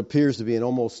found in what appears to be an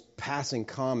almost passing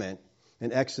comment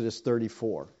in Exodus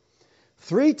 34.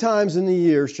 3 times in the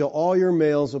year shall all your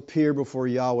males appear before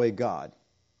Yahweh God,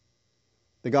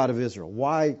 the God of Israel.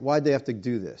 Why'd they have to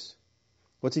do this?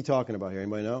 What's he talking about here?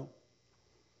 Anybody know?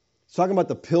 He's talking about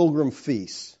the pilgrim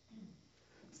feasts.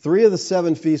 3 of the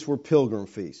 7 feasts were pilgrim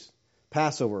feasts.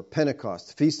 Passover,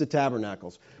 Pentecost, Feast of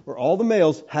Tabernacles, where all the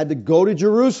males had to go to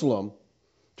Jerusalem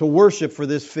to worship for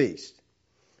this feast.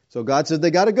 So God says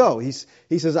they got to go. He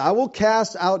says, I will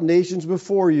cast out nations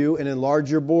before you and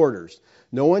enlarge your borders.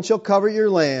 No one shall covet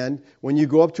your land when you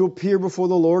go up to appear before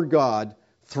the Lord God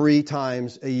 3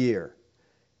 times a year.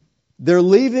 They're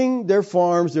leaving their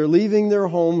farms, they're leaving their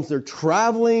homes, they're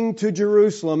traveling to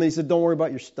Jerusalem. And he said, don't worry about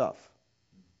your stuff.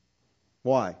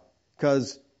 Why?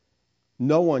 Because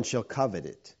no one shall covet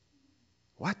it.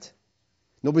 What?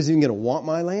 Nobody's even going to want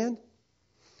my land?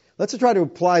 Let's try to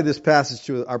apply this passage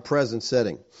to our present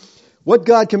setting. What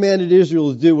God commanded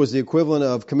Israel to do was the equivalent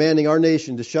of commanding our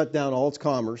nation to shut down all its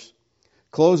commerce,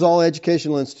 close all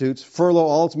educational institutes, furlough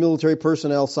all its military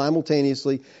personnel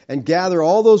simultaneously, and gather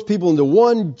all those people into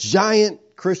one giant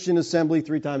Christian assembly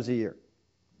 3 times a year.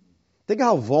 Think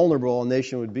how vulnerable a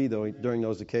nation would be, though, during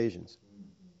those occasions.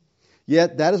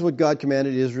 Yet, that is what God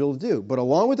commanded Israel to do. But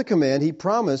along with the command, He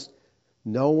promised,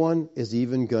 no one is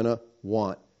even going to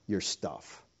want your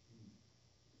stuff.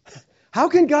 How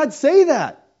can God say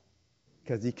that?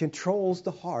 Because He controls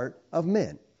the heart of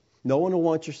men. No one will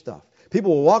want your stuff.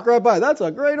 People will walk right by. That's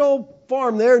a great old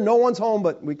farm there. No one's home,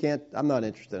 but I'm not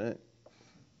interested in it.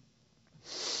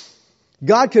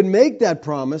 God could make that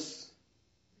promise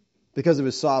because of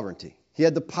His sovereignty. He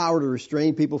had the power to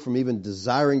restrain people from even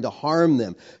desiring to harm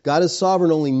them. God is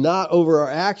sovereign only not over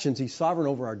our actions. He's sovereign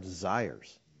over our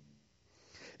desires.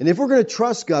 And if we're going to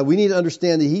trust God, we need to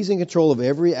understand that He's in control of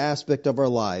every aspect of our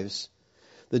lives.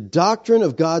 The doctrine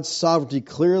of God's sovereignty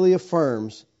clearly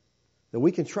affirms that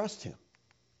we can trust Him.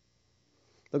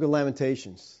 Look at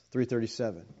Lamentations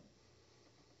 3:37.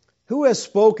 Who has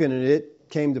spoken and it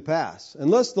came to pass,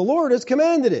 unless the Lord has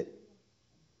commanded it?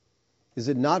 Is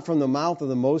it not from the mouth of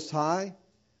the Most High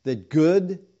that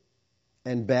good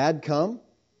and bad come?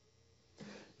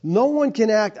 No one can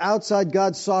act outside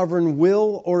God's sovereign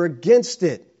will or against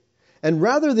it. And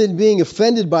rather than being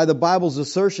offended by the Bible's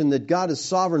assertion that God is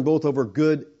sovereign both over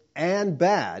good and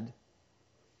bad,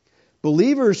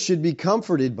 believers should be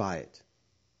comforted by it.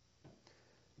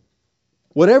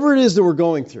 Whatever it is that we're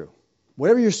going through,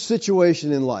 whatever your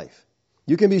situation in life,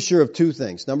 you can be sure of two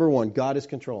things. Number one, God is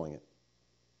controlling it.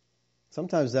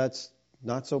 Sometimes that's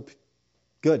not so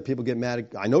good. People get mad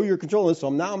I know you're controlling it, so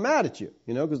now I'm mad at you,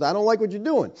 because I don't like what you're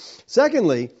doing.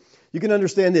 Secondly, you can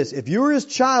understand this. If you're His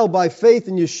child by faith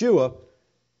in Yeshua,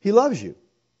 He loves you.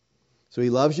 So He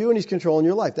loves you and He's controlling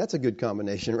your life. That's a good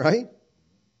combination, right?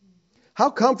 How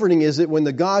comforting is it when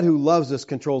the God who loves us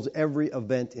controls every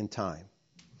event in time?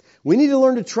 We need to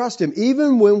learn to trust Him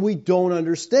even when we don't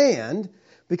understand,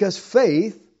 because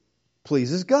faith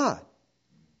pleases God.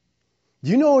 Do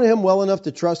you know Him well enough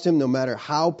to trust Him no matter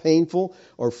how painful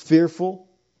or fearful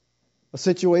a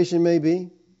situation may be?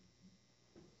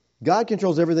 God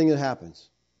controls everything that happens.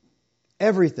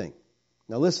 Everything.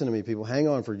 Now listen to me, people. Hang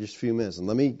on for just a few minutes and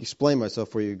let me explain myself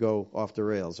before you go off the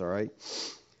rails, all right?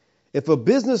 If a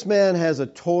businessman has a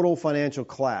total financial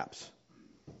collapse,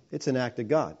 it's an act of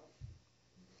God.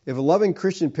 If a loving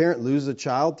Christian parent loses a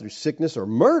child through sickness or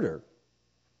murder,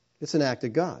 it's an act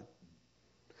of God.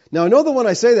 Now, I know that when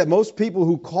I say that, most people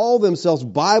who call themselves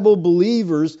Bible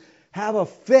believers have a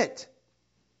fit.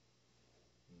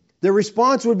 Their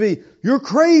response would be, you're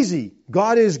crazy.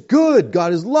 God is good.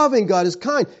 God is loving. God is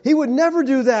kind. He would never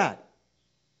do that.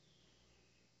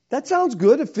 That sounds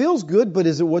good. It feels good, but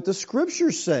is it what the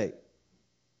Scriptures say?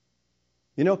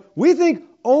 We think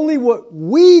only what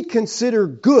we consider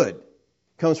good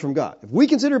comes from God. If we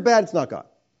consider it bad, it's not God.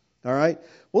 All right?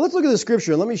 Well, let's look at the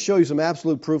Scripture and let me show you some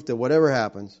absolute proof that whatever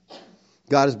happens,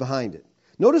 God is behind it.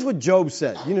 Notice what Job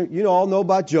said. You all know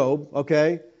about Job,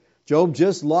 okay? Job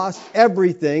just lost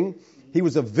everything. He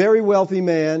was a very wealthy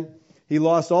man. He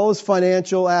lost all his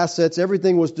financial assets.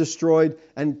 Everything was destroyed,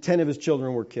 and 10 of his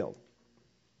children were killed.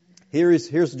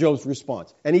 Here's Job's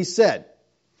response. And he said,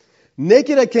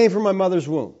 naked I came from my mother's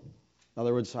womb. In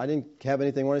other words, I didn't have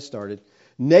anything when I started.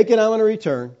 Naked I'm going to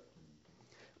return.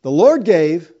 The Lord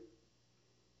gave,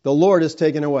 the Lord has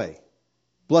taken away.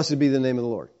 Blessed be the name of the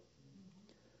Lord.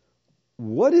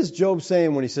 What is Job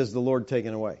saying when he says the Lord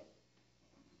taken away?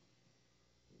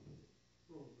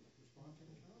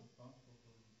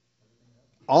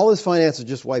 All his finances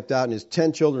just wiped out and his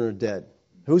 10 children are dead.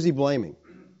 Who's he blaming?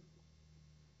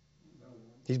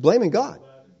 He's blaming God.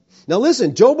 Now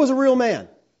listen, Job was a real man,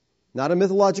 not a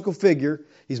mythological figure.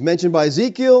 He's mentioned by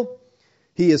Ezekiel.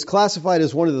 He is classified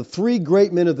as one of the 3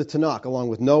 great men of the Tanakh, along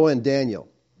with Noah and Daniel.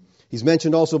 He's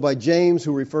mentioned also by James,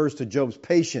 who refers to Job's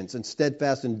patience and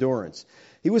steadfast endurance.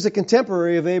 He was a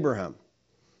contemporary of Abraham.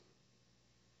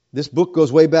 This book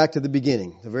goes way back to the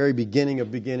beginning, the very beginning of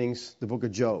beginnings, the book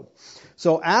of Job.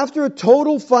 So after a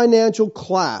total financial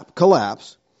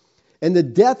collapse and the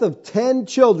death of 10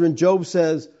 children, Job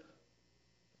says,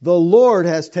 the Lord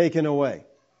has taken away.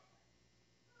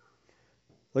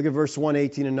 Look at verse 1,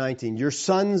 18 and 19. Your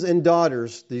sons and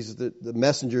daughters, these are the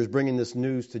messengers bringing this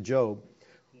news to Job,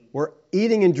 were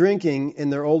eating and drinking in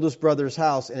their oldest brother's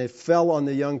house, and it fell on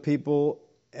the young people,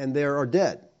 and they are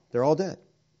dead. They're all dead.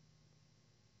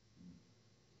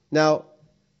 Now,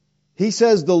 he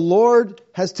says the Lord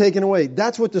has taken away.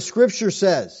 That's what the Scripture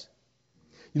says.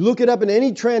 You look it up in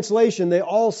any translation, they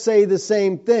all say the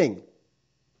same thing.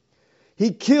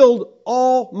 He killed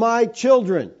all my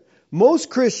children. Most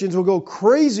Christians will go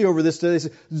crazy over this today. They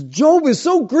say, Job is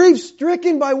so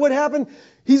grief-stricken by what happened,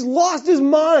 he's lost his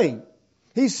mind.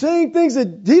 He's saying things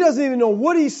that he doesn't even know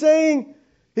what he's saying.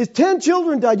 His 10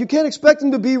 children died. You can't expect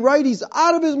him to be right. He's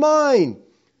out of his mind.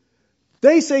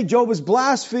 They say Job is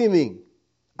blaspheming.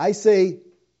 I say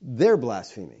they're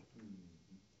blaspheming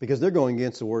because they're going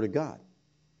against the Word of God.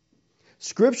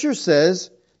 Scripture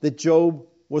says that Job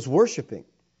was worshiping.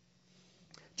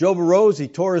 Job arose, he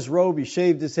tore his robe, he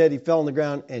shaved his head, he fell on the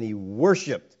ground, and he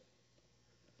worshiped.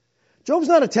 Job's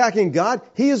not attacking God.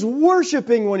 He is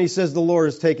worshiping when he says the Lord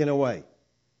is taken away.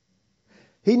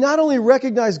 He not only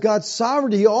recognized God's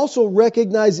sovereignty, he also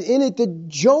recognized in it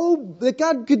that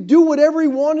God could do whatever he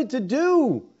wanted to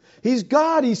do. He's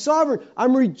God, he's sovereign.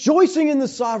 I'm rejoicing in the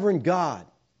sovereign God.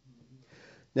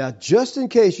 Now, just in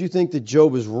case you think that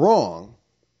Job is wrong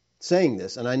saying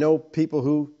this, and I know people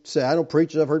who say, I've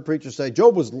heard preachers say, he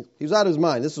was out of his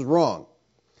mind, this is wrong.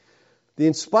 The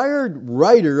inspired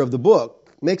writer of the book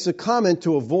makes a comment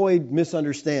to avoid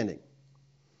misunderstanding.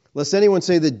 Lest anyone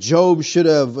say that Job should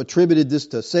have attributed this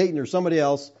to Satan or somebody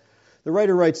else, the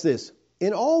writer writes this: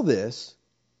 in all this,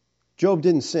 Job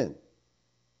didn't sin.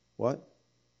 What?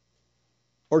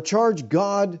 Or charge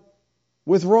God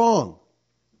with wrong.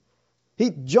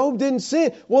 Job didn't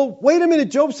sin. Well, wait a minute.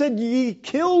 Job said he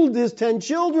killed his 10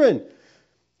 children.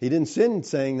 He didn't sin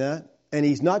saying that. And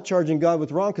he's not charging God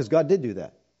with wrong because God did do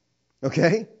that.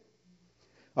 Okay?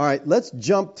 All right, let's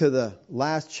jump to the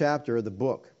last chapter of the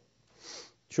book.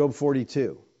 Job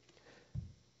 42.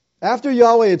 After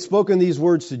Yahweh had spoken these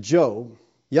words to Job,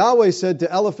 Yahweh said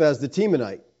to Eliphaz the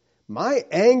Temanite, my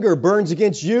anger burns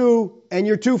against you and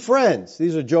your 2 friends.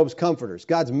 These are Job's comforters.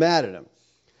 God's mad at him.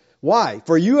 Why?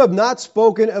 For you have not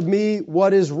spoken of me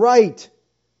what is right.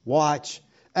 Watch.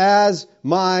 As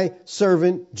my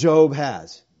servant Job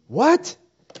has. What?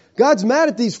 God's mad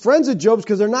at these friends of Job's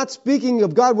because they're not speaking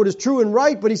of God what is true and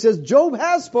right, but he says, Job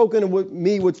has spoken of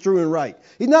me what's true and right.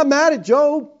 He's not mad at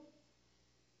Job.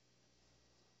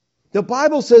 The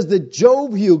Bible says that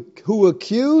Job, who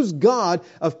accused God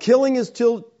of killing his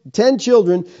 10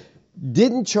 children,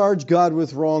 didn't charge God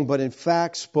with wrong, but in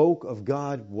fact spoke of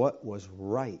God what was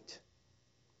right.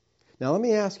 Now let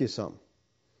me ask you something.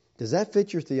 Does that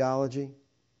fit your theology?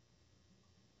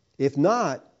 If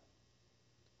not,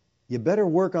 you better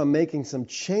work on making some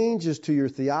changes to your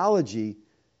theology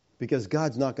because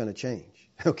God's not going to change.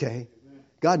 Okay?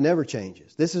 God never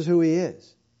changes. This is who he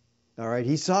is. All right?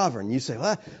 He's sovereign. You say,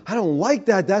 well, I don't like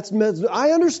that.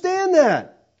 I understand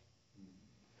that.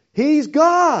 He's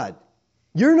God.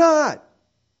 You're not.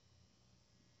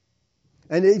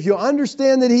 And if you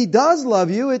understand that he does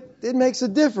love you, it makes a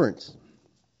difference.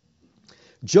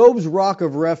 Job's rock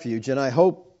of refuge, and I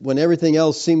hope when everything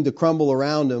else seemed to crumble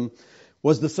around him,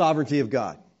 was the sovereignty of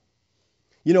God.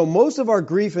 You know, most of our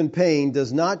grief and pain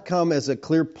does not come as a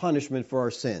clear punishment for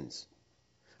our sins.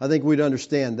 I think we'd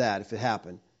understand that if it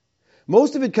happened.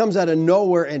 Most of it comes out of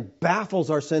nowhere and baffles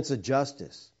our sense of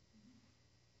justice.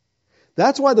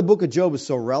 That's why the book of Job is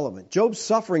so relevant. Job's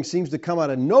suffering seems to come out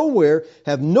of nowhere,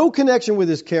 have no connection with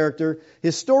his character.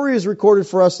 His story is recorded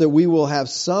for us that we will have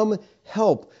some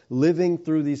help living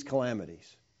through these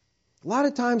calamities. A lot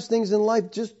of times things in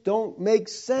life just don't make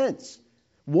sense.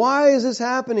 Why is this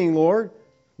happening, Lord?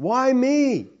 Why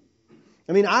me?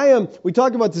 I mean, we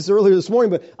talked about this earlier this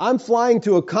morning, but I'm flying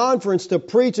to a conference to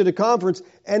preach at a conference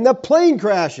and the plane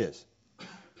crashes.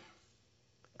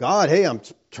 God, hey, I'm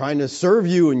trying to serve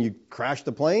you and you crash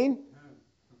the plane?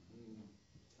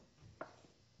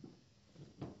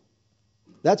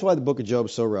 That's why the book of Job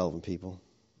is so relevant, people.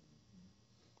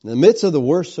 In the midst of the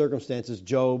worst circumstances,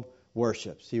 Job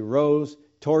worships. He rose,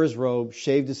 tore his robe,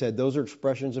 shaved his head. Those are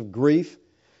expressions of grief.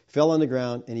 Fell on the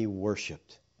ground and he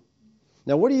worshipped.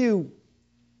 Now, what do you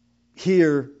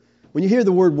hear when you hear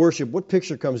the word worship? What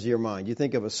picture comes to your mind? You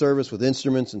think of a service with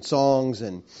instruments and songs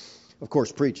and, of course,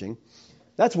 preaching.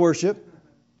 That's worship.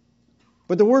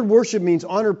 But the word worship means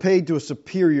honor paid to a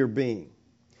superior being.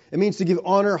 It means to give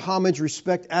honor, homage,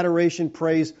 respect, adoration,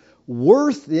 praise,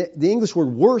 worth. The English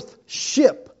word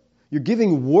worthship. You're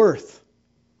giving worth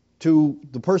to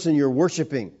the person you're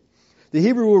worshiping. The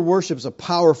Hebrew word worship is a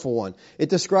powerful one. It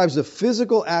describes the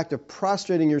physical act of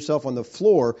prostrating yourself on the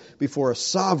floor before a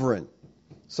sovereign,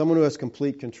 someone who has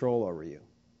complete control over you.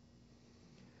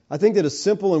 I think that a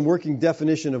simple and working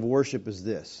definition of worship is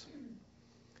this: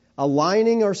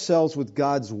 aligning ourselves with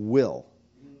God's will,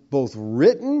 both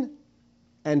written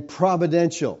and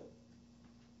providential.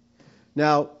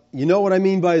 Now, you know what I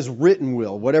mean by his written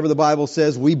will. Whatever the Bible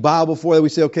says, we bow before that. We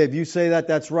say, okay, if you say that,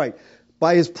 that's right.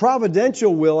 By his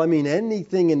providential will, I mean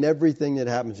anything and everything that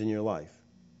happens in your life.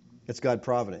 It's God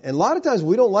provident. And a lot of times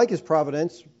we don't like his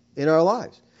providence in our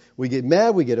lives. We get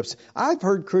mad, we get upset. I've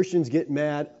heard Christians get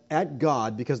mad at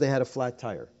God because they had a flat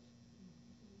tire.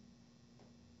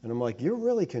 And I'm like, you're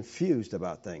really confused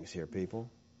about things here,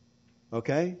 people.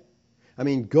 Okay? I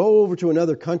mean, go over to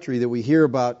another country that we hear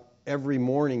about every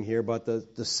morning here, about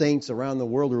the saints around the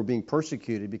world who are being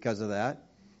persecuted because of that.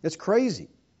 It's crazy.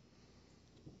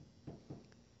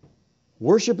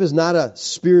 Worship is not a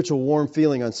spiritual warm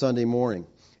feeling on Sunday morning.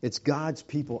 It's God's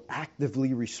people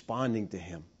actively responding to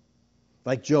him.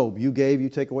 Like Job, you gave, you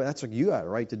take away. That's like you got a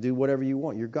right to do whatever you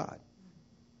want. You're God.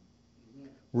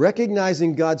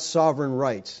 Recognizing God's sovereign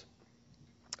rights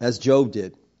as Job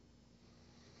did.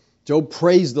 Job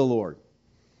praised the Lord.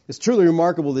 It's truly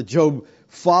remarkable that Job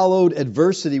followed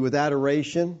adversity with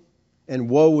adoration and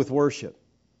woe with worship.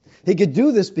 He could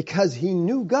do this because he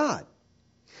knew God.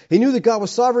 He knew that God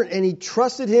was sovereign, and he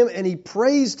trusted Him, and he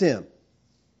praised Him.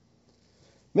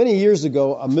 Many years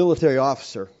ago, a military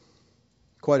officer,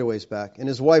 quite a ways back, and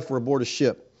his wife were aboard a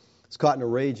ship. Was caught in a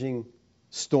raging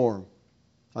storm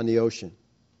on the ocean.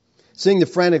 Seeing the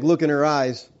frantic look in her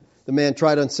eyes, the man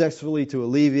tried unsuccessfully to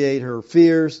alleviate her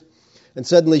fears, and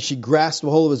suddenly she grasped a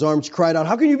hold of his arm. She cried out,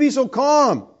 "How can you be so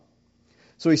calm?"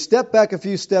 So he stepped back a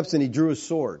few steps and he drew his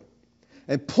sword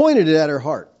and pointed it at her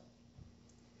heart.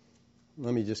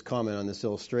 Let me just comment on this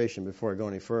illustration before I go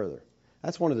any further.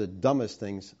 That's one of the dumbest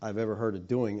things I've ever heard of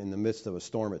doing in the midst of a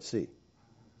storm at sea.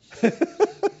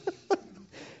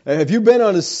 If you've been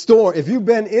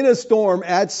in a storm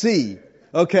at sea,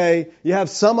 okay, you have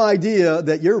some idea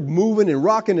that you're moving and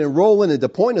rocking and rolling, and to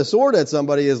point a sword at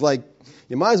somebody is like,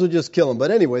 you might as well just kill them. But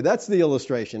anyway, that's the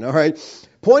illustration, all right?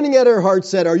 Pointing at her heart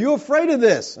said, "Are you afraid of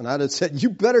this?" And I'd have said, "You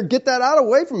better get that out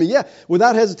away from me." Yeah.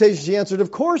 Without hesitation, she answered,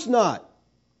 "Of course not."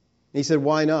 And he said,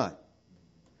 "Why not?"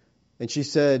 And she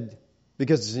said,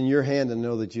 "Because it's in your hand to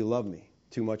know that you love me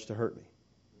too much to hurt me."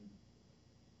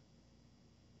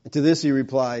 And to this he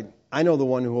replied, "I know the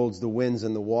one who holds the winds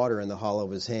and the water in the hollow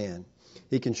of his hand.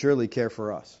 He can surely care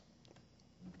for us."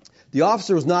 The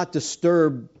officer was not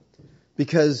disturbed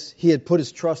because he had put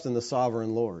his trust in the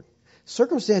sovereign Lord.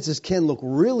 Circumstances can look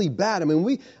really bad. I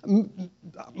mean,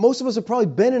 most of us have probably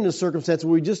been in a circumstance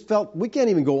where we just felt we can't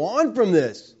even go on from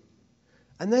this.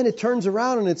 And then it turns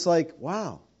around and it's like,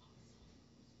 wow.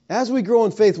 As we grow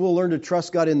in faith, we'll learn to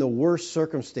trust God in the worst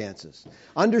circumstances,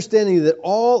 understanding that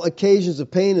all occasions of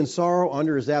pain and sorrow are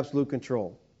under His absolute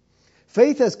control.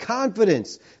 Faith has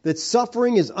confidence that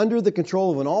suffering is under the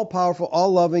control of an all-powerful,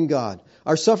 all-loving God.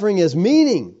 Our suffering has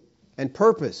meaning and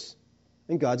purpose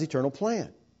in God's eternal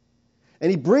plan. And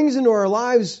He brings into our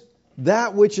lives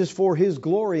that which is for His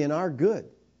glory and our good.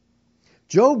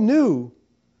 Job knew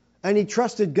and he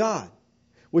trusted God,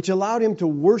 which allowed him to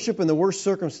worship in the worst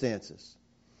circumstances.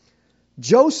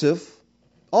 Joseph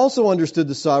also understood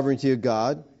the sovereignty of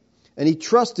God, and he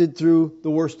trusted through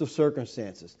the worst of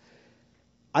circumstances.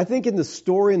 I think in the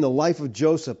story in the life of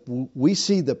Joseph, we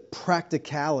see the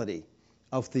practicality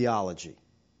of theology.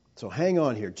 So hang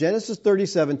on here. Genesis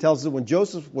 37 tells us that when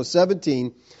Joseph was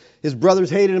 17, his brothers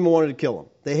hated him and wanted to kill him.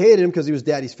 They hated him because he was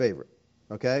daddy's favorite.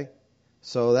 Okay?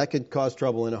 So that could cause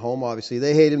trouble in a home, obviously.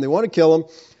 They hate him. They want to kill him.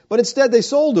 But instead they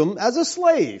sold him as a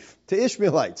slave to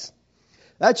Ishmaelites.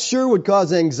 That sure would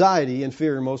cause anxiety and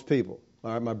fear in most people.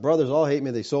 All right, my brothers all hate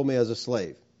me. They sold me as a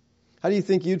slave. How do you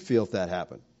think you'd feel if that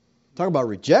happened? Talk about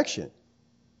rejection.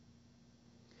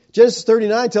 Genesis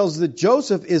 39 tells us that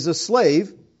Joseph is a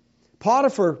slave.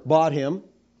 Potiphar bought him,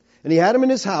 and he had him in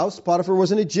his house. Potiphar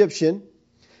was an Egyptian,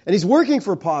 and he's working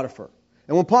for Potiphar.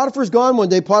 And when Potiphar's gone one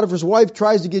day, Potiphar's wife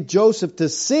tries to get Joseph to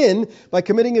sin by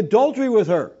committing adultery with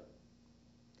her.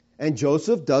 And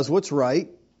Joseph does what's right.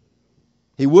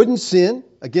 He wouldn't sin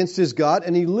against his God,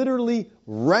 and he literally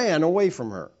ran away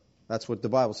from her. That's what the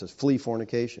Bible says, flee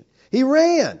fornication. He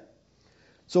ran.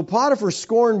 So Potiphar's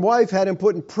scorned wife had him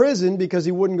put in prison because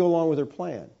he wouldn't go along with her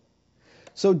plan.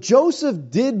 So Joseph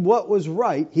did what was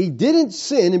right. He didn't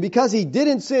sin, and because he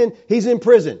didn't sin, he's in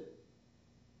prison.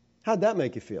 How'd that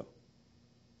make you feel?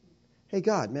 Hey,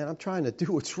 God, man, I'm trying to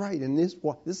do what's right, and this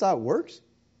is how it works?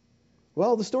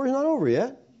 Well, the story's not over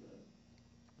yet.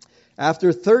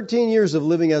 After 13 years of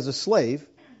living as a slave,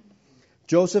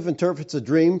 Joseph interprets a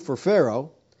dream for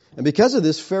Pharaoh, and because of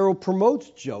this, Pharaoh promotes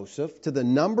Joseph to the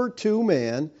number 2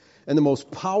 man and the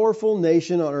most powerful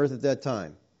nation on earth at that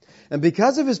time. And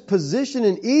because of his position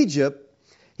in Egypt,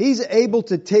 he's able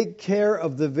to take care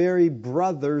of the very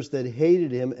brothers that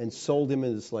hated him and sold him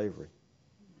into slavery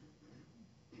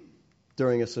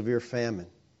during a severe famine.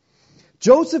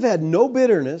 Joseph had no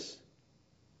bitterness.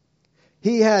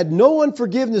 He had no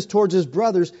unforgiveness towards his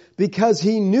brothers because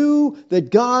he knew that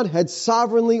God had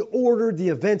sovereignly ordered the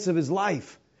events of his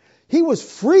life. He was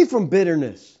free from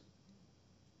bitterness.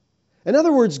 In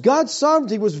other words, God's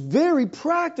sovereignty was very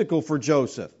practical for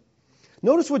Joseph.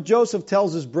 Notice what Joseph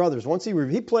tells his brothers. Once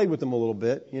he played with them a little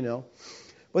bit,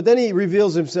 but then he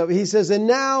reveals himself. He says, "And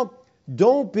now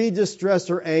don't be distressed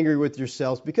or angry with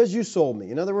yourselves because you sold me."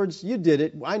 In other words, you did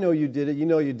it. I know you did it. You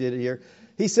know you did it here.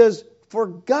 He says, "For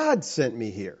God sent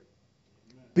me here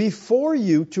before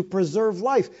you to preserve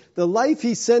life." The life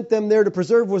He sent them there to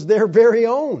preserve was their very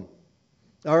own.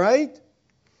 All right?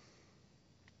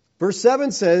 Verse 7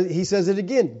 says, he says it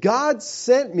again. "God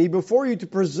sent me before you to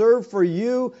preserve for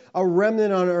you a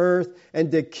remnant on earth and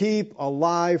to keep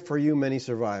alive for you many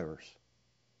survivors."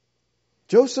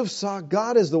 Joseph saw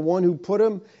God as the one who put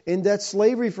him in that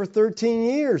slavery for 13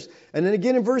 years. And then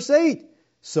again in verse 8,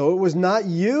 so it was not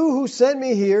you who sent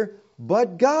me here,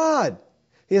 but God.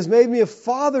 He has made me a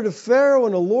father to Pharaoh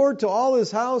and a lord to all his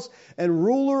house and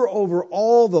ruler over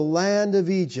all the land of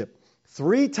Egypt.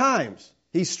 3 times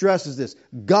he stresses this.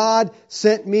 God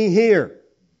sent me here.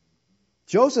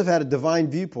 Joseph had a divine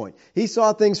viewpoint. He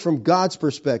saw things from God's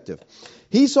perspective.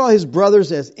 He saw his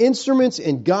brothers as instruments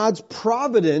in God's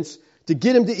providence to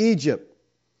get him to Egypt.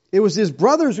 It was his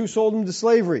brothers who sold him to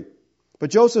slavery.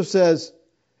 But Joseph says,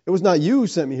 it was not you who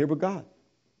sent me here, but God.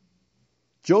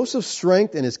 Joseph's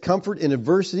strength and his comfort in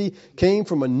adversity came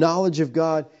from a knowledge of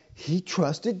God. He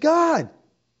trusted God.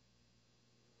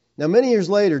 Now, many years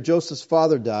later, Joseph's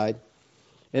father died,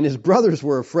 and his brothers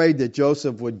were afraid that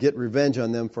Joseph would get revenge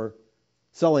on them for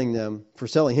selling him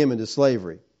into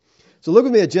slavery. So look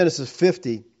with me at Genesis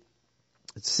 50 to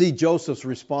see Joseph's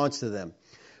response to them.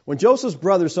 When Joseph's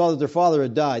brothers saw that their father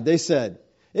had died, they said,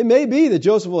 it may be that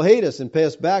Joseph will hate us and pay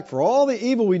us back for all the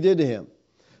evil we did to him.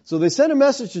 So they sent a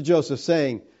message to Joseph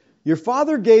saying, your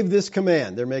father gave this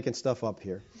command. They're making stuff up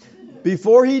here.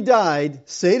 Before he died,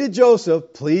 say to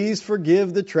Joseph, please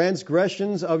forgive the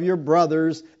transgressions of your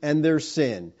brothers and their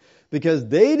sin, because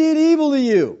they did evil to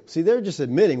you. See, they're just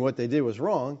admitting what they did was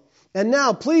wrong. And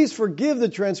now, please forgive the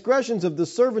transgressions of the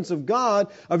servants of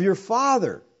God, of your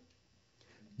father.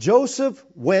 Joseph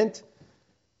wept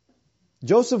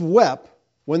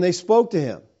when they spoke to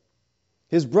him.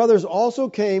 His brothers also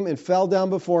came and fell down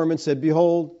before him and said,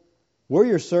 behold, we're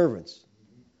your servants.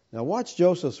 Now watch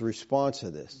Joseph's response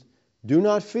to this. Do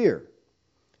not fear.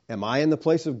 Am I in the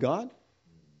place of God?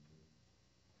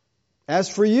 As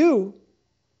for you,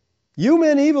 you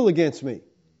meant evil against me.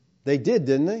 They did,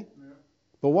 didn't they? Yeah.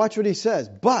 But watch what he says.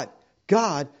 But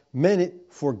God meant it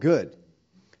for good,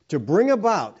 to bring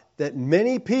about that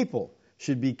many people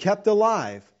should be kept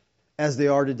alive as they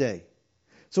are today.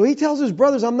 So he tells his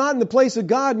brothers, I'm not in the place of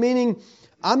God, meaning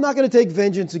I'm not going to take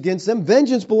vengeance against them.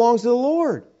 Vengeance belongs to the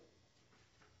Lord.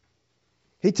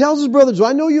 He tells his brothers,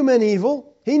 I know you meant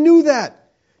evil. He knew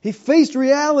that. He faced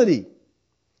reality.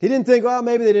 He didn't think, well,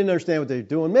 maybe they didn't understand what they were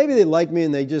doing. Maybe they liked me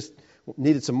and they just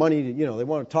needed some money. They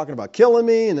wanted talking about killing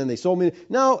me and then they sold me.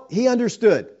 No, he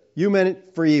understood. You meant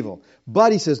it for evil.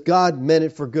 But he says God meant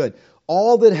it for good.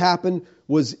 All that happened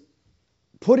was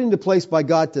put into place by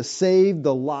God to save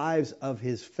the lives of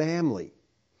his family.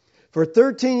 For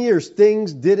 13 years,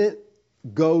 things didn't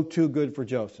go too good for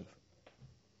Joseph.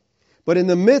 But in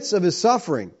the midst of his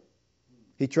suffering,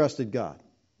 he trusted God.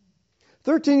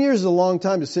 13 years is a long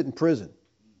time to sit in prison.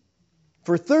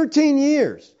 For 13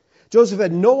 years, Joseph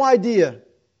had no idea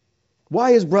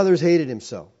why his brothers hated him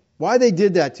so, why they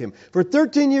did that to him. For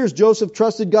 13 years, Joseph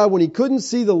trusted God when he couldn't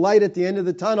see the light at the end of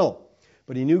the tunnel.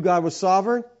 But he knew God was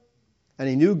sovereign, and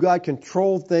he knew God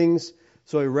controlled things,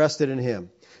 so he rested in him.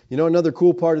 You know another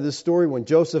cool part of this story? When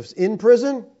Joseph's in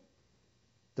prison,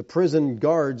 the prison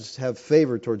guards have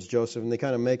favor towards Joseph, and they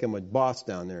kind of make him a boss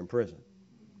down there in prison.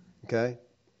 Okay?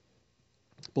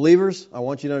 Believers, I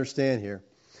want you to understand here,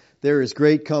 there is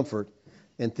great comfort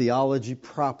in theology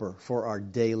proper for our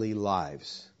daily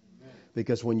lives.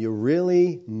 Because when you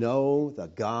really know the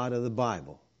God of the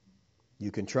Bible,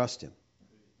 you can trust him.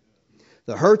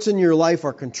 The hurts in your life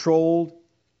are controlled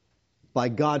by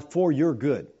God for your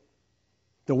good.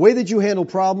 The way that you handle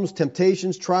problems,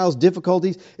 temptations, trials,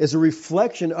 difficulties is a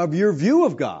reflection of your view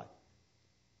of God.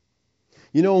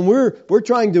 You know, when we're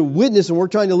trying to witness and we're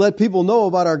trying to let people know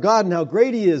about our God and how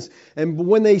great he is, and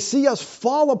when they see us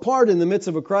fall apart in the midst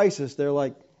of a crisis, they're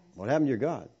like, what happened to your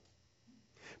God?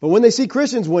 But when they see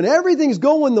Christians, when everything's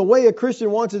going the way a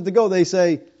Christian wants it to go, they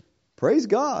say, praise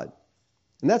God.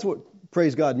 And that's what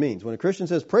praise God means. When a Christian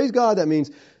says praise God, that means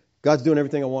God's doing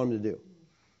everything I want him to do.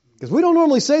 Because we don't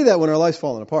normally say that when our life's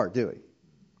falling apart, do we?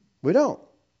 We don't.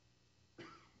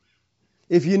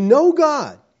 If you know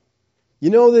God, you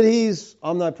know that he's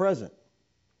omnipresent.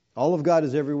 All of God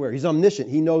is everywhere. He's omniscient.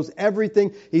 He knows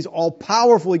everything. He's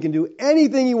all-powerful. He can do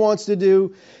anything he wants to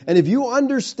do. And if you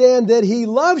understand that he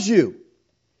loves you,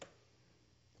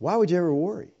 why would you ever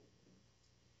worry?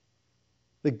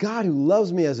 The God who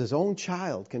loves me as his own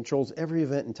child controls every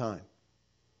event in time.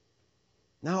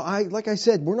 Now, like I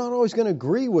said, we're not always going to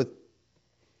agree with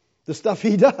the stuff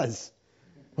he does.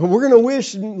 We're going to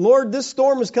wish, Lord, this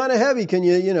storm is kind of heavy. Can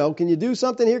you do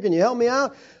something here? Can you help me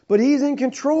out? But he's in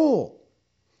control.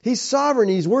 He's sovereign.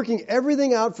 He's working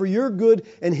everything out for your good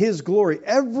and his glory.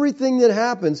 Everything that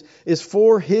happens is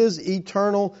for his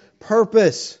eternal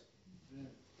purpose.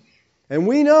 And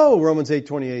we know, Romans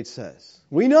 8:28 says,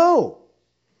 we know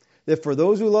that for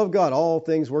those who love God, all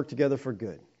things work together for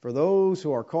good. For those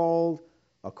who are called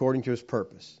according to his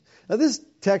purpose. Now this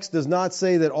text does not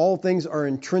say that all things are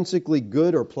intrinsically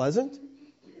good or pleasant.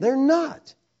 They're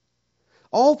not.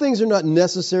 All things are not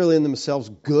necessarily in themselves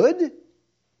good.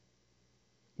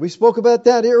 We spoke about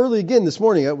that early again this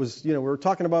morning. It was, we were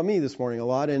talking about me this morning a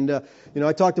lot. And,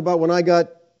 I talked about when I got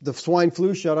the swine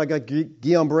flu shot, I got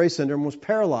Guillain-Barré syndrome, was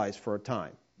paralyzed for a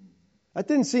time. That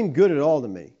didn't seem good at all to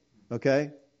me.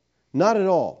 Okay? Not at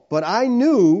all. But I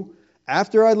knew,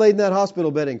 after I laid in that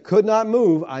hospital bed and could not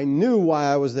move, I knew why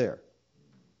I was there.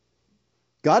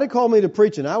 God had called me to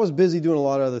preach, and I was busy doing a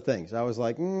lot of other things. I was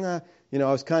like, I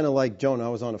was kind of like Jonah. I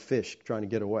was on a fish trying to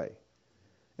get away.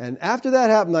 And after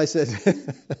that happened, I said,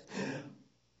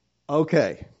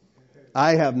 okay,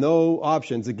 I have no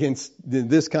options against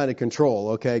this kind of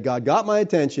control. Okay, God got my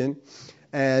attention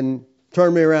and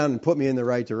turned me around and put me in the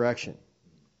right direction.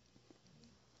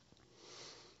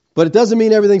 But it doesn't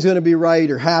mean everything's going to be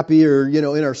right or happy or,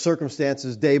 in our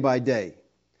circumstances day by day.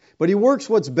 But He works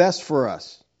what's best for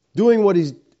us, doing what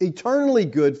is eternally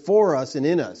good for us and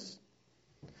in us.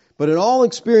 But in all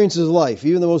experiences of life,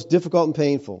 even the most difficult and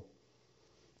painful,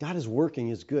 God is working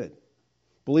His good.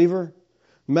 Believer,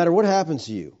 no matter what happens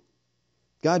to you,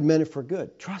 God meant it for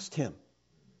good. Trust Him.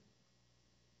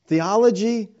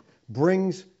 Theology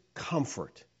brings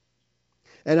comfort.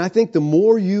 And I think the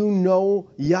more you know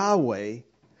Yahweh,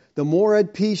 the more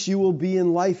at peace you will be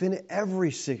in life in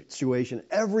every situation,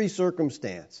 every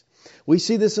circumstance. We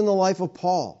see this in the life of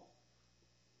Paul,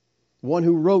 one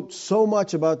who wrote so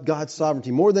much about God's sovereignty,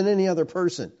 more than any other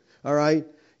person. All right?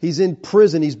 He's in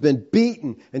prison. He's been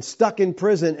beaten and stuck in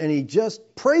prison, and he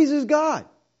just praises God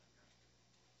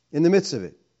in the midst of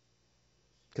it.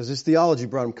 Because his theology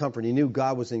brought him comfort. He knew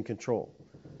God was in control.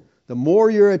 The more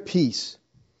you're at peace,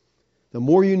 the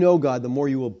more you know God, the more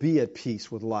you will be at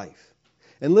peace with life.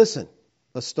 And listen,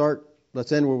 let's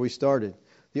end where we started.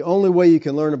 The only way you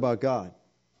can learn about God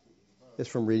is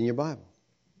from reading your Bible.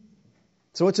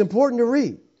 So it's important to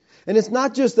read. And it's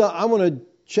not just I want to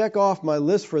check off my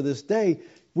list for this day.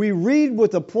 We read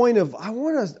with the point of, I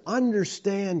want to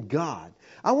understand God.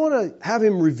 I want to have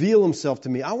Him reveal Himself to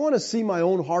me. I want to see my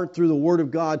own heart through the Word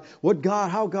of God,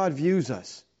 how God views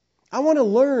us. I want to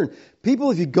learn.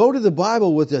 People, if you go to the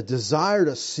Bible with a desire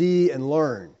to see and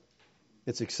learn,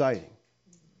 it's exciting.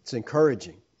 It's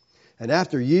encouraging. And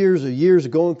after years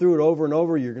of going through it over and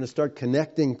over, you're going to start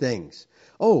connecting things.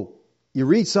 Oh, you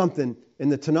read something in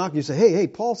the Tanakh and you say, hey,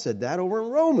 Paul said that over in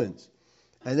Romans.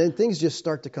 And then things just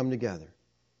start to come together.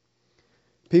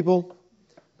 People,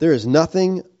 there is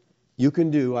nothing you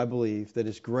can do, I believe, that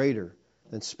is greater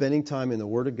than spending time in the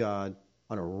Word of God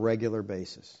on a regular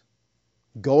basis.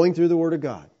 Going through the Word of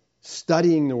God,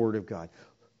 studying the Word of God,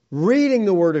 reading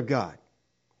the Word of God,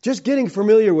 just getting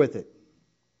familiar with it.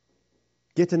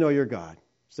 Get to know your God.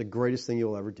 It's the greatest thing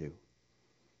you'll ever do.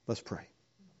 Let's pray.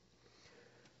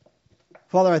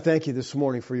 Father, I thank You this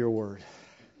morning for Your Word.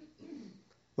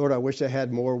 Lord, I wish I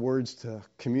had more words to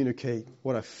communicate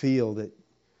what I feel, that,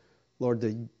 Lord,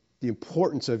 the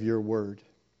importance of Your Word.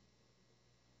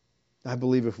 I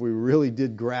believe if we really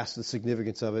did grasp the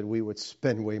significance of it, we would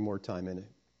spend way more time in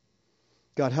it.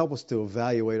 God, help us to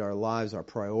evaluate our lives, our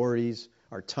priorities,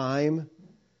 our time,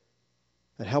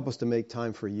 and help us to make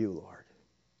time for You, Lord.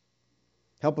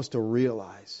 Help us to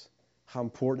realize how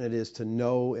important it is to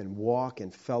know and walk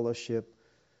in fellowship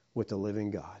with the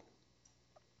living God.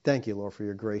 Thank You, Lord, for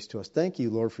Your grace to us. Thank You,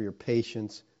 Lord, for Your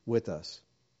patience with us.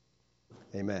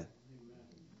 Amen.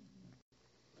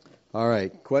 All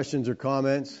right. Questions or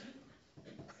comments?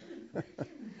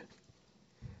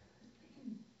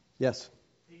 Yes.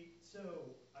 Hey, so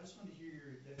I just wanted to hear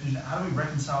your definition. How do we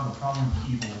reconcile the problem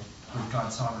of evil with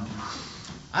God's sovereignty?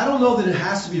 I don't know that it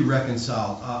has to be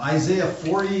reconciled. Isaiah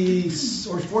 40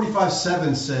 or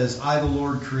 45:7 says, I, the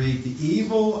Lord, create the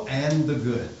evil and the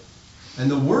good.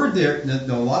 And the word there,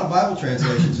 a lot of Bible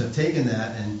translations have taken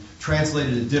that and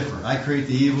translated it different. I create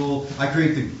the evil, I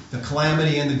create the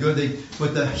calamity and the good.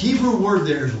 But the Hebrew word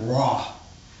there is ra.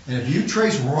 And if you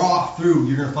trace ra through,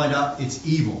 you're going to find out it's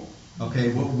evil.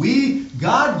 Okay,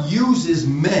 God uses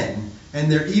men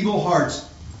and their evil hearts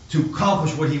to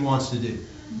accomplish what He wants to do.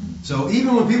 So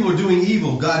even when people are doing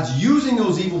evil, God's using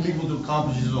those evil people to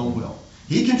accomplish His own will.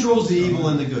 He controls the evil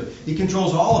and the good. He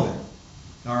controls all of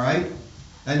it. All right?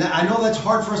 And I know that's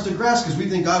hard for us to grasp because we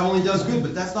think God only does good,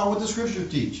 but that's not what the Scriptures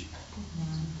teach.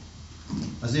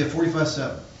 Isaiah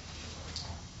 45:7.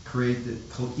 Create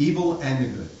the evil and the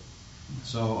good.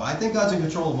 So I think God's in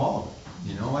control of all of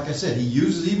it. Like I said, He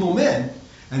uses evil men,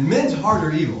 and men's heart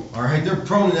are evil. All right? They're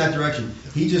prone in that direction.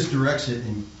 He just directs it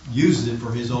and uses it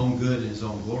for His own good and His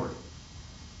own glory.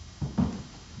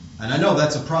 And I know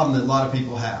that's a problem that a lot of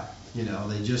people have.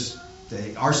 They just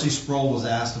R.C. Sproul was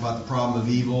asked about the problem of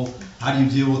evil. How do you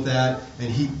deal with that?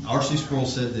 And R.C. Sproul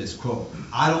said this, quote,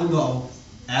 "I don't know.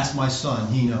 Ask my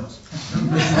son. He knows."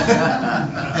 And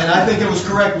I think it was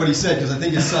correct what he said, because I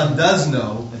think his son does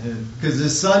know. Because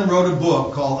his son wrote a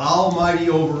book called Almighty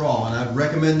Overall. And I'd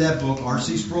recommend that book,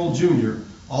 R.C. Sproul Jr.,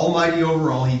 Almighty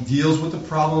Overall. He deals with the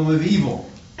problem of evil.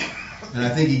 And I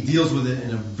think he deals with it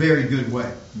in a very good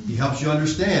way. He helps you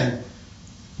understand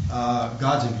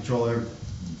God's in control of everything.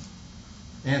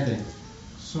 Anthony.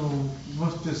 So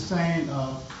what's the saying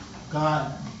of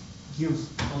God gives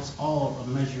us all a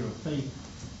measure of faith?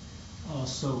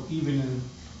 So even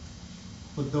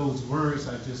with those words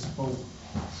I just spoke,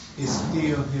 it's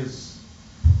still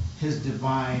his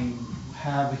divine,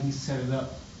 however he set it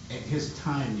up at his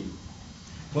timing.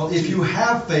 Well, if you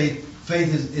have faith,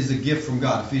 faith is a gift from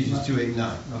God. Ephesians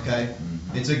 2:8-9. Okay?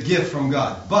 It's a gift from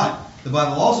God. But the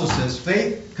Bible also says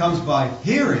faith comes by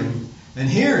hearing, and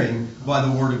hearing by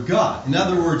the Word of God. In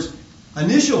other words,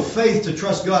 initial faith to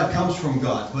trust God comes from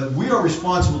God. But we are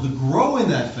responsible to grow in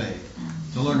that faith,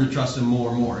 to learn to trust Him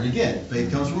more and more. And again,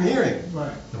 faith comes from hearing.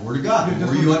 Right. The Word of God. The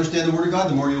more you understand the Word of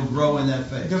God, the more you'll grow in that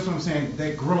faith. That's what I'm saying.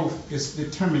 That growth is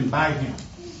determined by Him.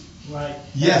 Right?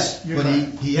 Yes, but right.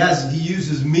 he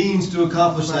uses means to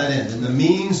accomplish that end. And the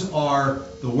means are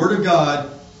the Word of God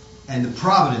and the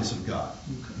providence of God.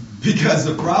 Okay. Because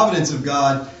the providence of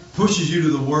God pushes you to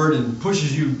the Word and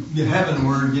pushes you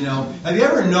heavenward, you know. Have you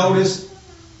ever noticed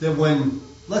that when,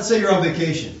 let's say you're on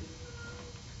vacation,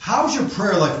 how's your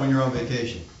prayer life when you're on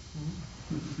vacation?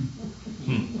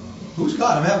 Who's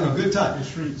God? I'm having a good time.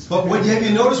 But have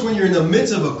you noticed when you're in the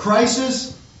midst of a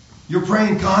crisis, you're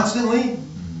praying constantly?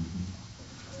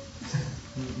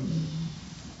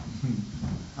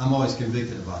 I'm always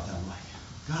convicted about that. I'm like,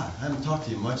 God, I haven't talked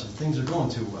to you much, and things are going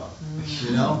too well,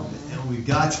 you know. And we've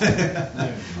got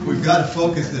to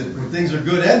focus that when things are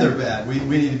good and they're bad, we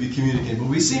need to be communicating. But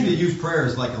we seem to use prayer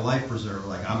as like a life preserver.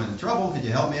 Like, I'm in trouble. Could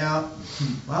you help me out?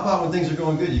 Well, how about when things are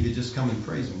going good? You could just come and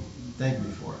praise me, thank me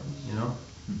for it, you know.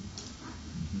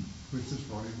 Which is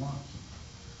what He wants.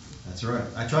 That's right.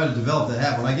 I try to develop that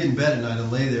habit. When I get in bed at night, I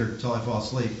lay there until I fall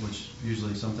asleep, which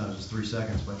usually sometimes is 3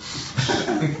 seconds. But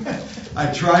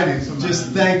I try to just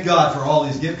thank God for all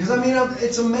these gifts. Because, I mean,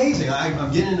 it's amazing.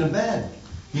 I'm getting into bed,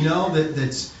 you know,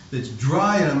 that's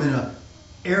dry, and I'm in an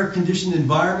air-conditioned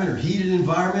environment or heated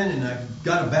environment, and I've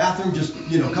got a bathroom just,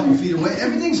 a couple feet away.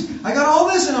 I got all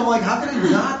this, and I'm like, how can I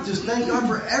not just thank God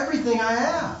for everything I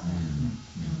have?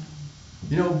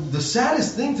 You know, the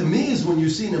saddest thing to me is when you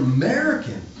see an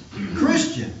American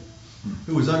Christian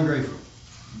who is ungrateful.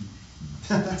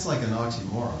 That's like an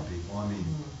oxymoron, people. I mean,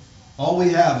 all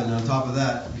we have, and on top of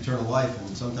that, eternal life,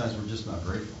 and sometimes we're just not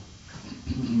grateful.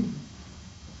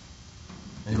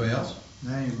 Anybody else?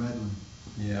 Now you're meddling.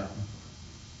 Yeah.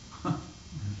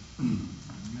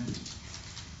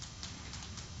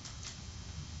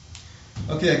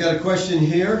 Okay, I got a question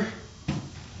here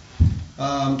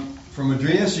from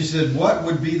Adriana. She said, what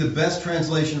would be the best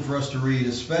translation for us to read,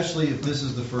 especially if this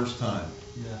is the first time?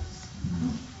 Yes.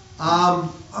 A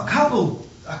couple.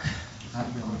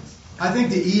 I think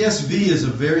the ESV is a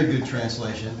very good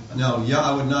translation. No,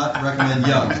 I would not recommend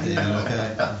Young's, David,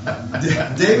 okay?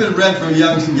 David read from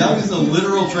Young's. Young's is a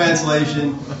literal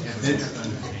translation.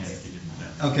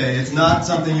 It's not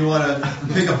something you want to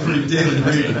pick up for David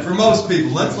reading. For most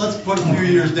people, let's put a few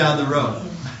years down the road.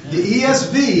 The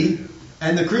ESV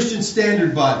and the Christian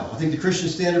Standard Bible. I think the Christian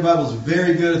Standard Bible is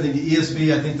very good. I think the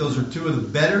ESV, I think those are two of the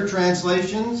better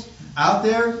translations out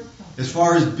there as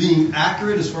far as being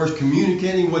accurate, as far as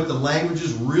communicating what the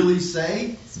languages really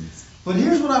say. But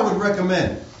here's what I would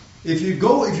recommend. If you're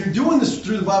doing this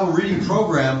through the Bible reading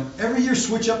program, every year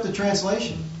switch up the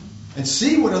translation and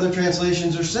see what other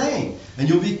translations are saying. And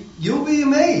you'll be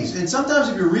amazed. And sometimes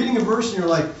if you're reading a verse and you're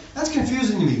like, that's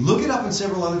confusing to me, look it up in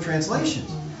several other translations.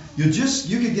 You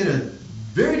could get a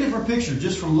very different picture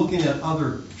just from looking at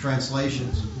other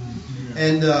translations.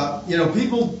 And,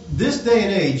 people, this day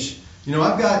and age,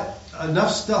 I've got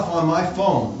enough stuff on my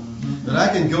phone that I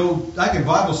can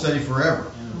Bible study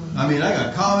forever. I mean, I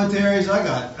got commentaries, I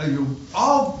got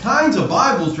all kinds of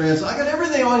Bibles translated. I got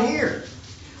everything on here.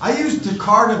 I use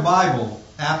Takarta Bible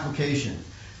application.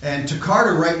 And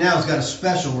Takarta right now has got a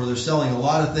special where they're selling a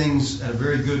lot of things at a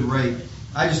very good rate.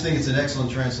 I just think it's an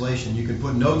excellent translation. You can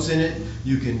put notes in it,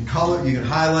 you can color, you can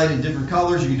highlight in different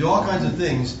colors, you can do all kinds of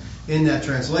things in that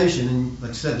translation. And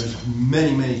like I said, there's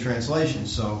many, many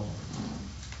translations. So,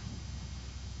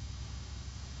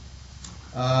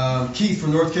 Keith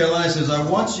from North Carolina says, I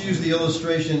once used the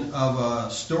illustration of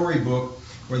a storybook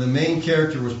where the main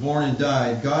character was born and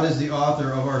died. God is the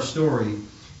author of our story.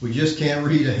 We just can't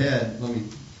read ahead.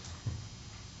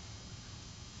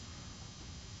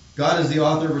 God is the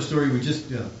author of a story. We just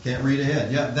can't read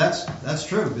ahead. Yeah, that's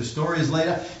true. The story is laid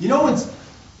out. You know,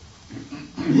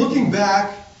 looking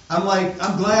back, I'm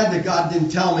glad that God didn't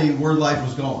tell me where life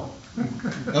was going.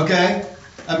 Okay?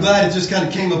 I'm glad it just kind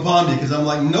of came upon me because I'm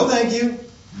like, no, thank you.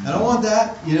 I don't want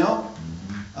that. You know.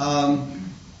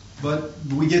 But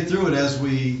we get through it as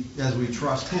we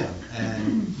trust Him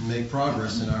and make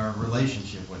progress in our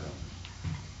relationship with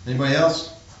Him. Anybody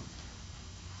else?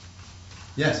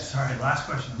 Yes. Sorry, last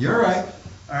question. You're right.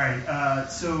 All right.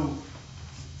 So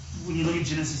when you look at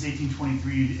Genesis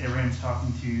 18:23, Abraham's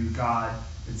talking to God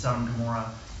at Sodom and Gomorrah,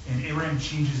 and Abraham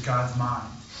changes God's mind.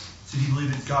 So do you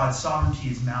believe that God's sovereignty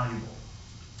is malleable?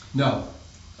 No.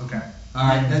 Okay. All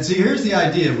right. And see, here's the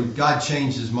idea with God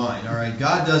changed His mind. All right.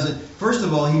 God doesn't. First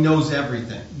of all, He knows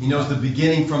everything. He knows the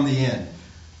beginning from the end.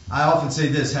 I often say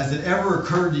this: has it ever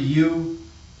occurred to you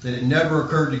that it never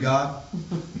occurred to God?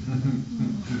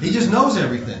 He just knows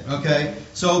everything, okay?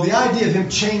 So the idea of Him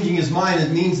changing His mind,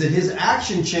 it means that His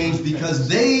action changed because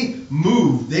they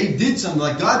moved. They did something.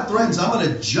 Like God threatens, I'm going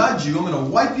to judge you. I'm going to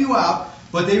wipe you out.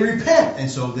 But they repent. And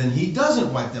so then He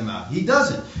doesn't wipe them out. He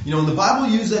doesn't. You know, when the Bible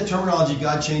uses that terminology,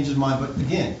 God changed His mind. But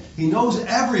again, He knows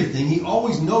everything. He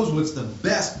always knows what's the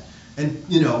best. And,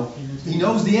 you know, He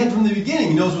knows the end from the beginning.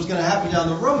 He knows what's going to happen down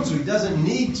the road. So He doesn't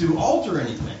need to alter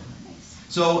anything.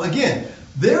 So again,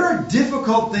 there are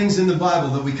difficult things in the Bible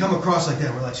that we come across like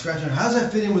that. We're like scratching our head. How does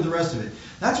that fit in with the rest of it?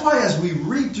 That's why as we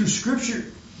read through Scripture,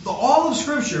 all of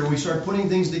Scripture, we start putting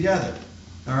things together.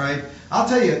 All right? I'll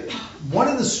tell you, one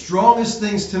of the strongest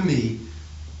things to me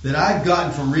that I've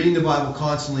gotten from reading the Bible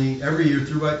constantly, every year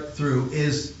through,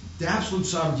 is the absolute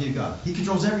sovereignty of God. He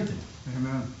controls everything.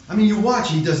 Amen. I mean, you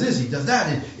watch, He does this, He does that,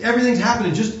 and everything's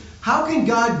happening. Just how can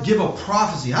God give a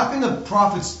prophecy? How can the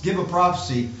prophets give a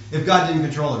prophecy if God didn't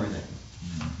control everything?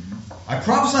 I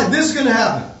prophesied this is going to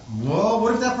happen. Well,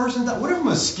 what if that person died? What if a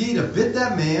mosquito bit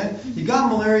that man, he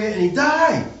got malaria, and he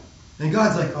died? And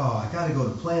God's like, oh, I got to go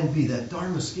to plan B, that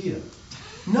darn mosquito.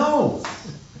 No.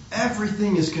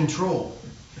 Everything is controlled.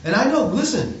 And I know,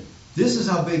 listen, this is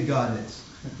how big God is.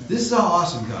 This is how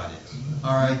awesome God is.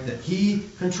 All right? That He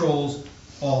controls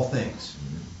all things.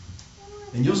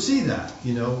 And you'll see that,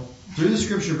 you know, through the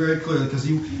Scripture very clearly. Because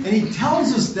He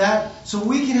tells us that so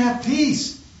we can have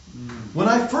peace. When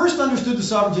I first understood the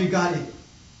sovereignty of God, it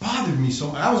bothered me so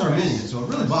much. I was Arminian, so it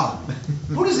really bothered me.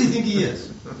 Who does He think He is?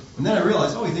 And then I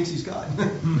realized, He thinks He's God.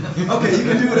 Okay, you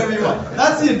can do whatever you want.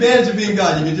 That's the advantage of being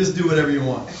God. You can just do whatever you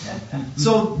want.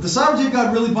 So the sovereignty of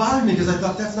God really bothered me because I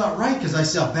thought that's not right because I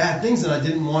saw bad things and I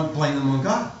didn't want to blame them on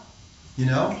God. You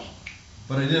know?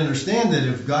 But I didn't understand that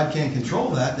if God can't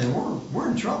control that, then we're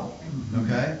in trouble.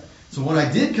 Okay? So when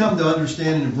I did come to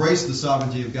understand and embrace the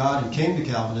sovereignty of God and came to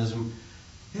Calvinism,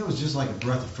 it was just like a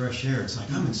breath of fresh air. It's like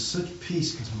I'm in such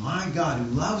peace because my God who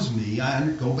loves me, I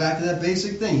go back to that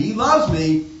basic thing. He loves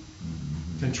me,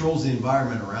 controls the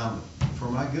environment around me for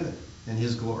my good and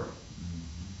His glory.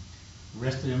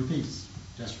 Rest in peace.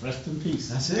 Just rest in peace.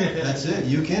 That's it. That's it.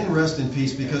 You can rest in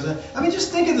peace because,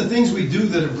 just think of the things we do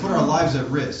that have put our lives at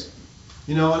risk.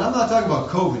 You know, and I'm not talking about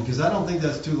COVID because I don't think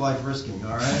that's too life-risking,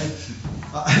 all right?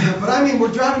 But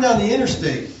we're driving down the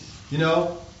interstate, you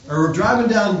know, or we're driving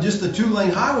down just a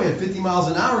 2-lane highway at 50 miles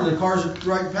an hour and the cars are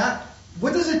right past.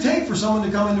 What does it take for someone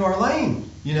to come into our lane,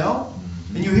 you know?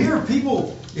 And you hear of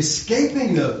people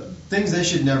escaping the things they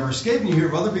should never escape, and you hear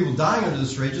of other people dying under the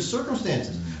strangest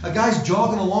circumstances. A guy's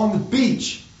jogging along the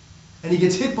beach, and he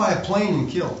gets hit by a plane and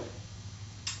killed.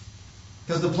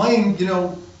 Because the plane, you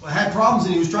know, had problems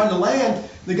and he was trying to land.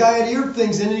 The guy had ear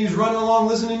things in and he was running along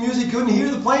listening to music, couldn't hear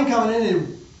the plane coming in, and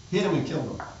it hit him and killed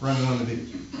him, running on the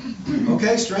beach.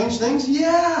 Okay, strange things?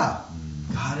 Yeah.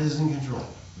 God is in control.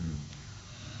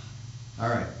 All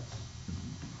right.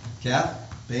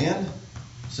 Kath, band,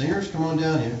 singers, come on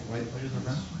down here. Wait.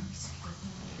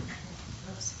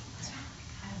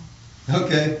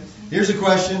 Okay, here's a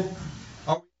question.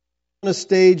 Are we on a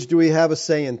stage? Do we have a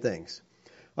say in things?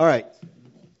 All right.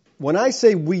 When I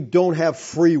say we don't have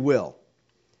free will,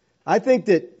 I think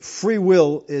that free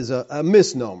will is a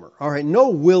misnomer. All right, no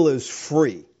will is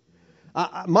free.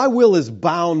 My will is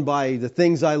bound by the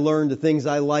things I learned, the things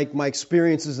I like, my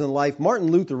experiences in life.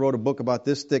 Martin Luther wrote a book about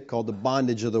this thick called The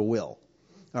Bondage of the Will.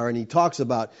 All right, and he talks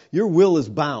about your will is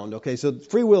bound. Okay, so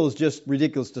free will is just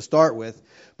ridiculous to start with.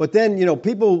 But then, you know,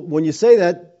 people, when you say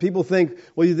that, people think,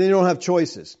 well, they don't have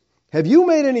choices. Have you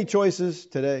made any choices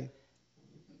today?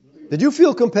 Did you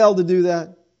feel compelled to do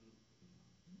that?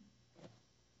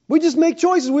 We just make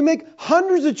choices. We make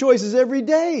hundreds of choices every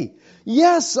day.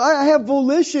 Yes, I have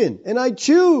volition and I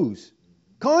choose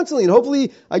constantly. And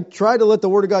hopefully I try to let the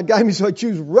Word of God guide me so I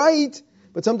choose right.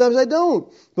 But sometimes I don't.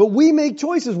 But we make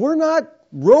choices. We're not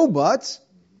robots.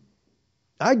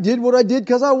 I did what I did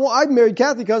because I married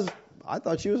Kathy because I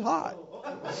thought she was hot.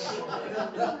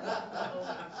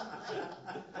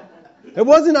 It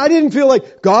wasn't, I didn't feel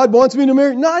like God wants me to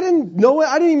marry. No, I didn't know it.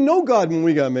 I didn't even know God when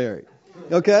we got married.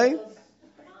 Okay?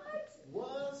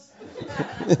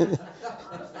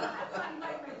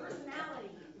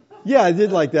 Yeah, I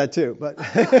did like that too.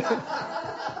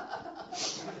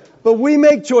 But we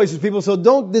make choices, people. So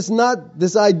not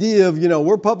this idea of,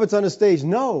 we're puppets on a stage.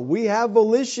 No, we have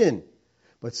volition.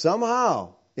 But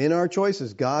somehow, in our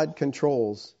choices, God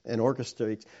controls and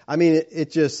orchestrates. I mean,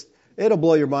 it'll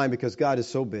blow your mind because God is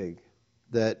so big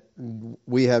that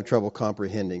we have trouble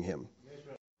comprehending Him.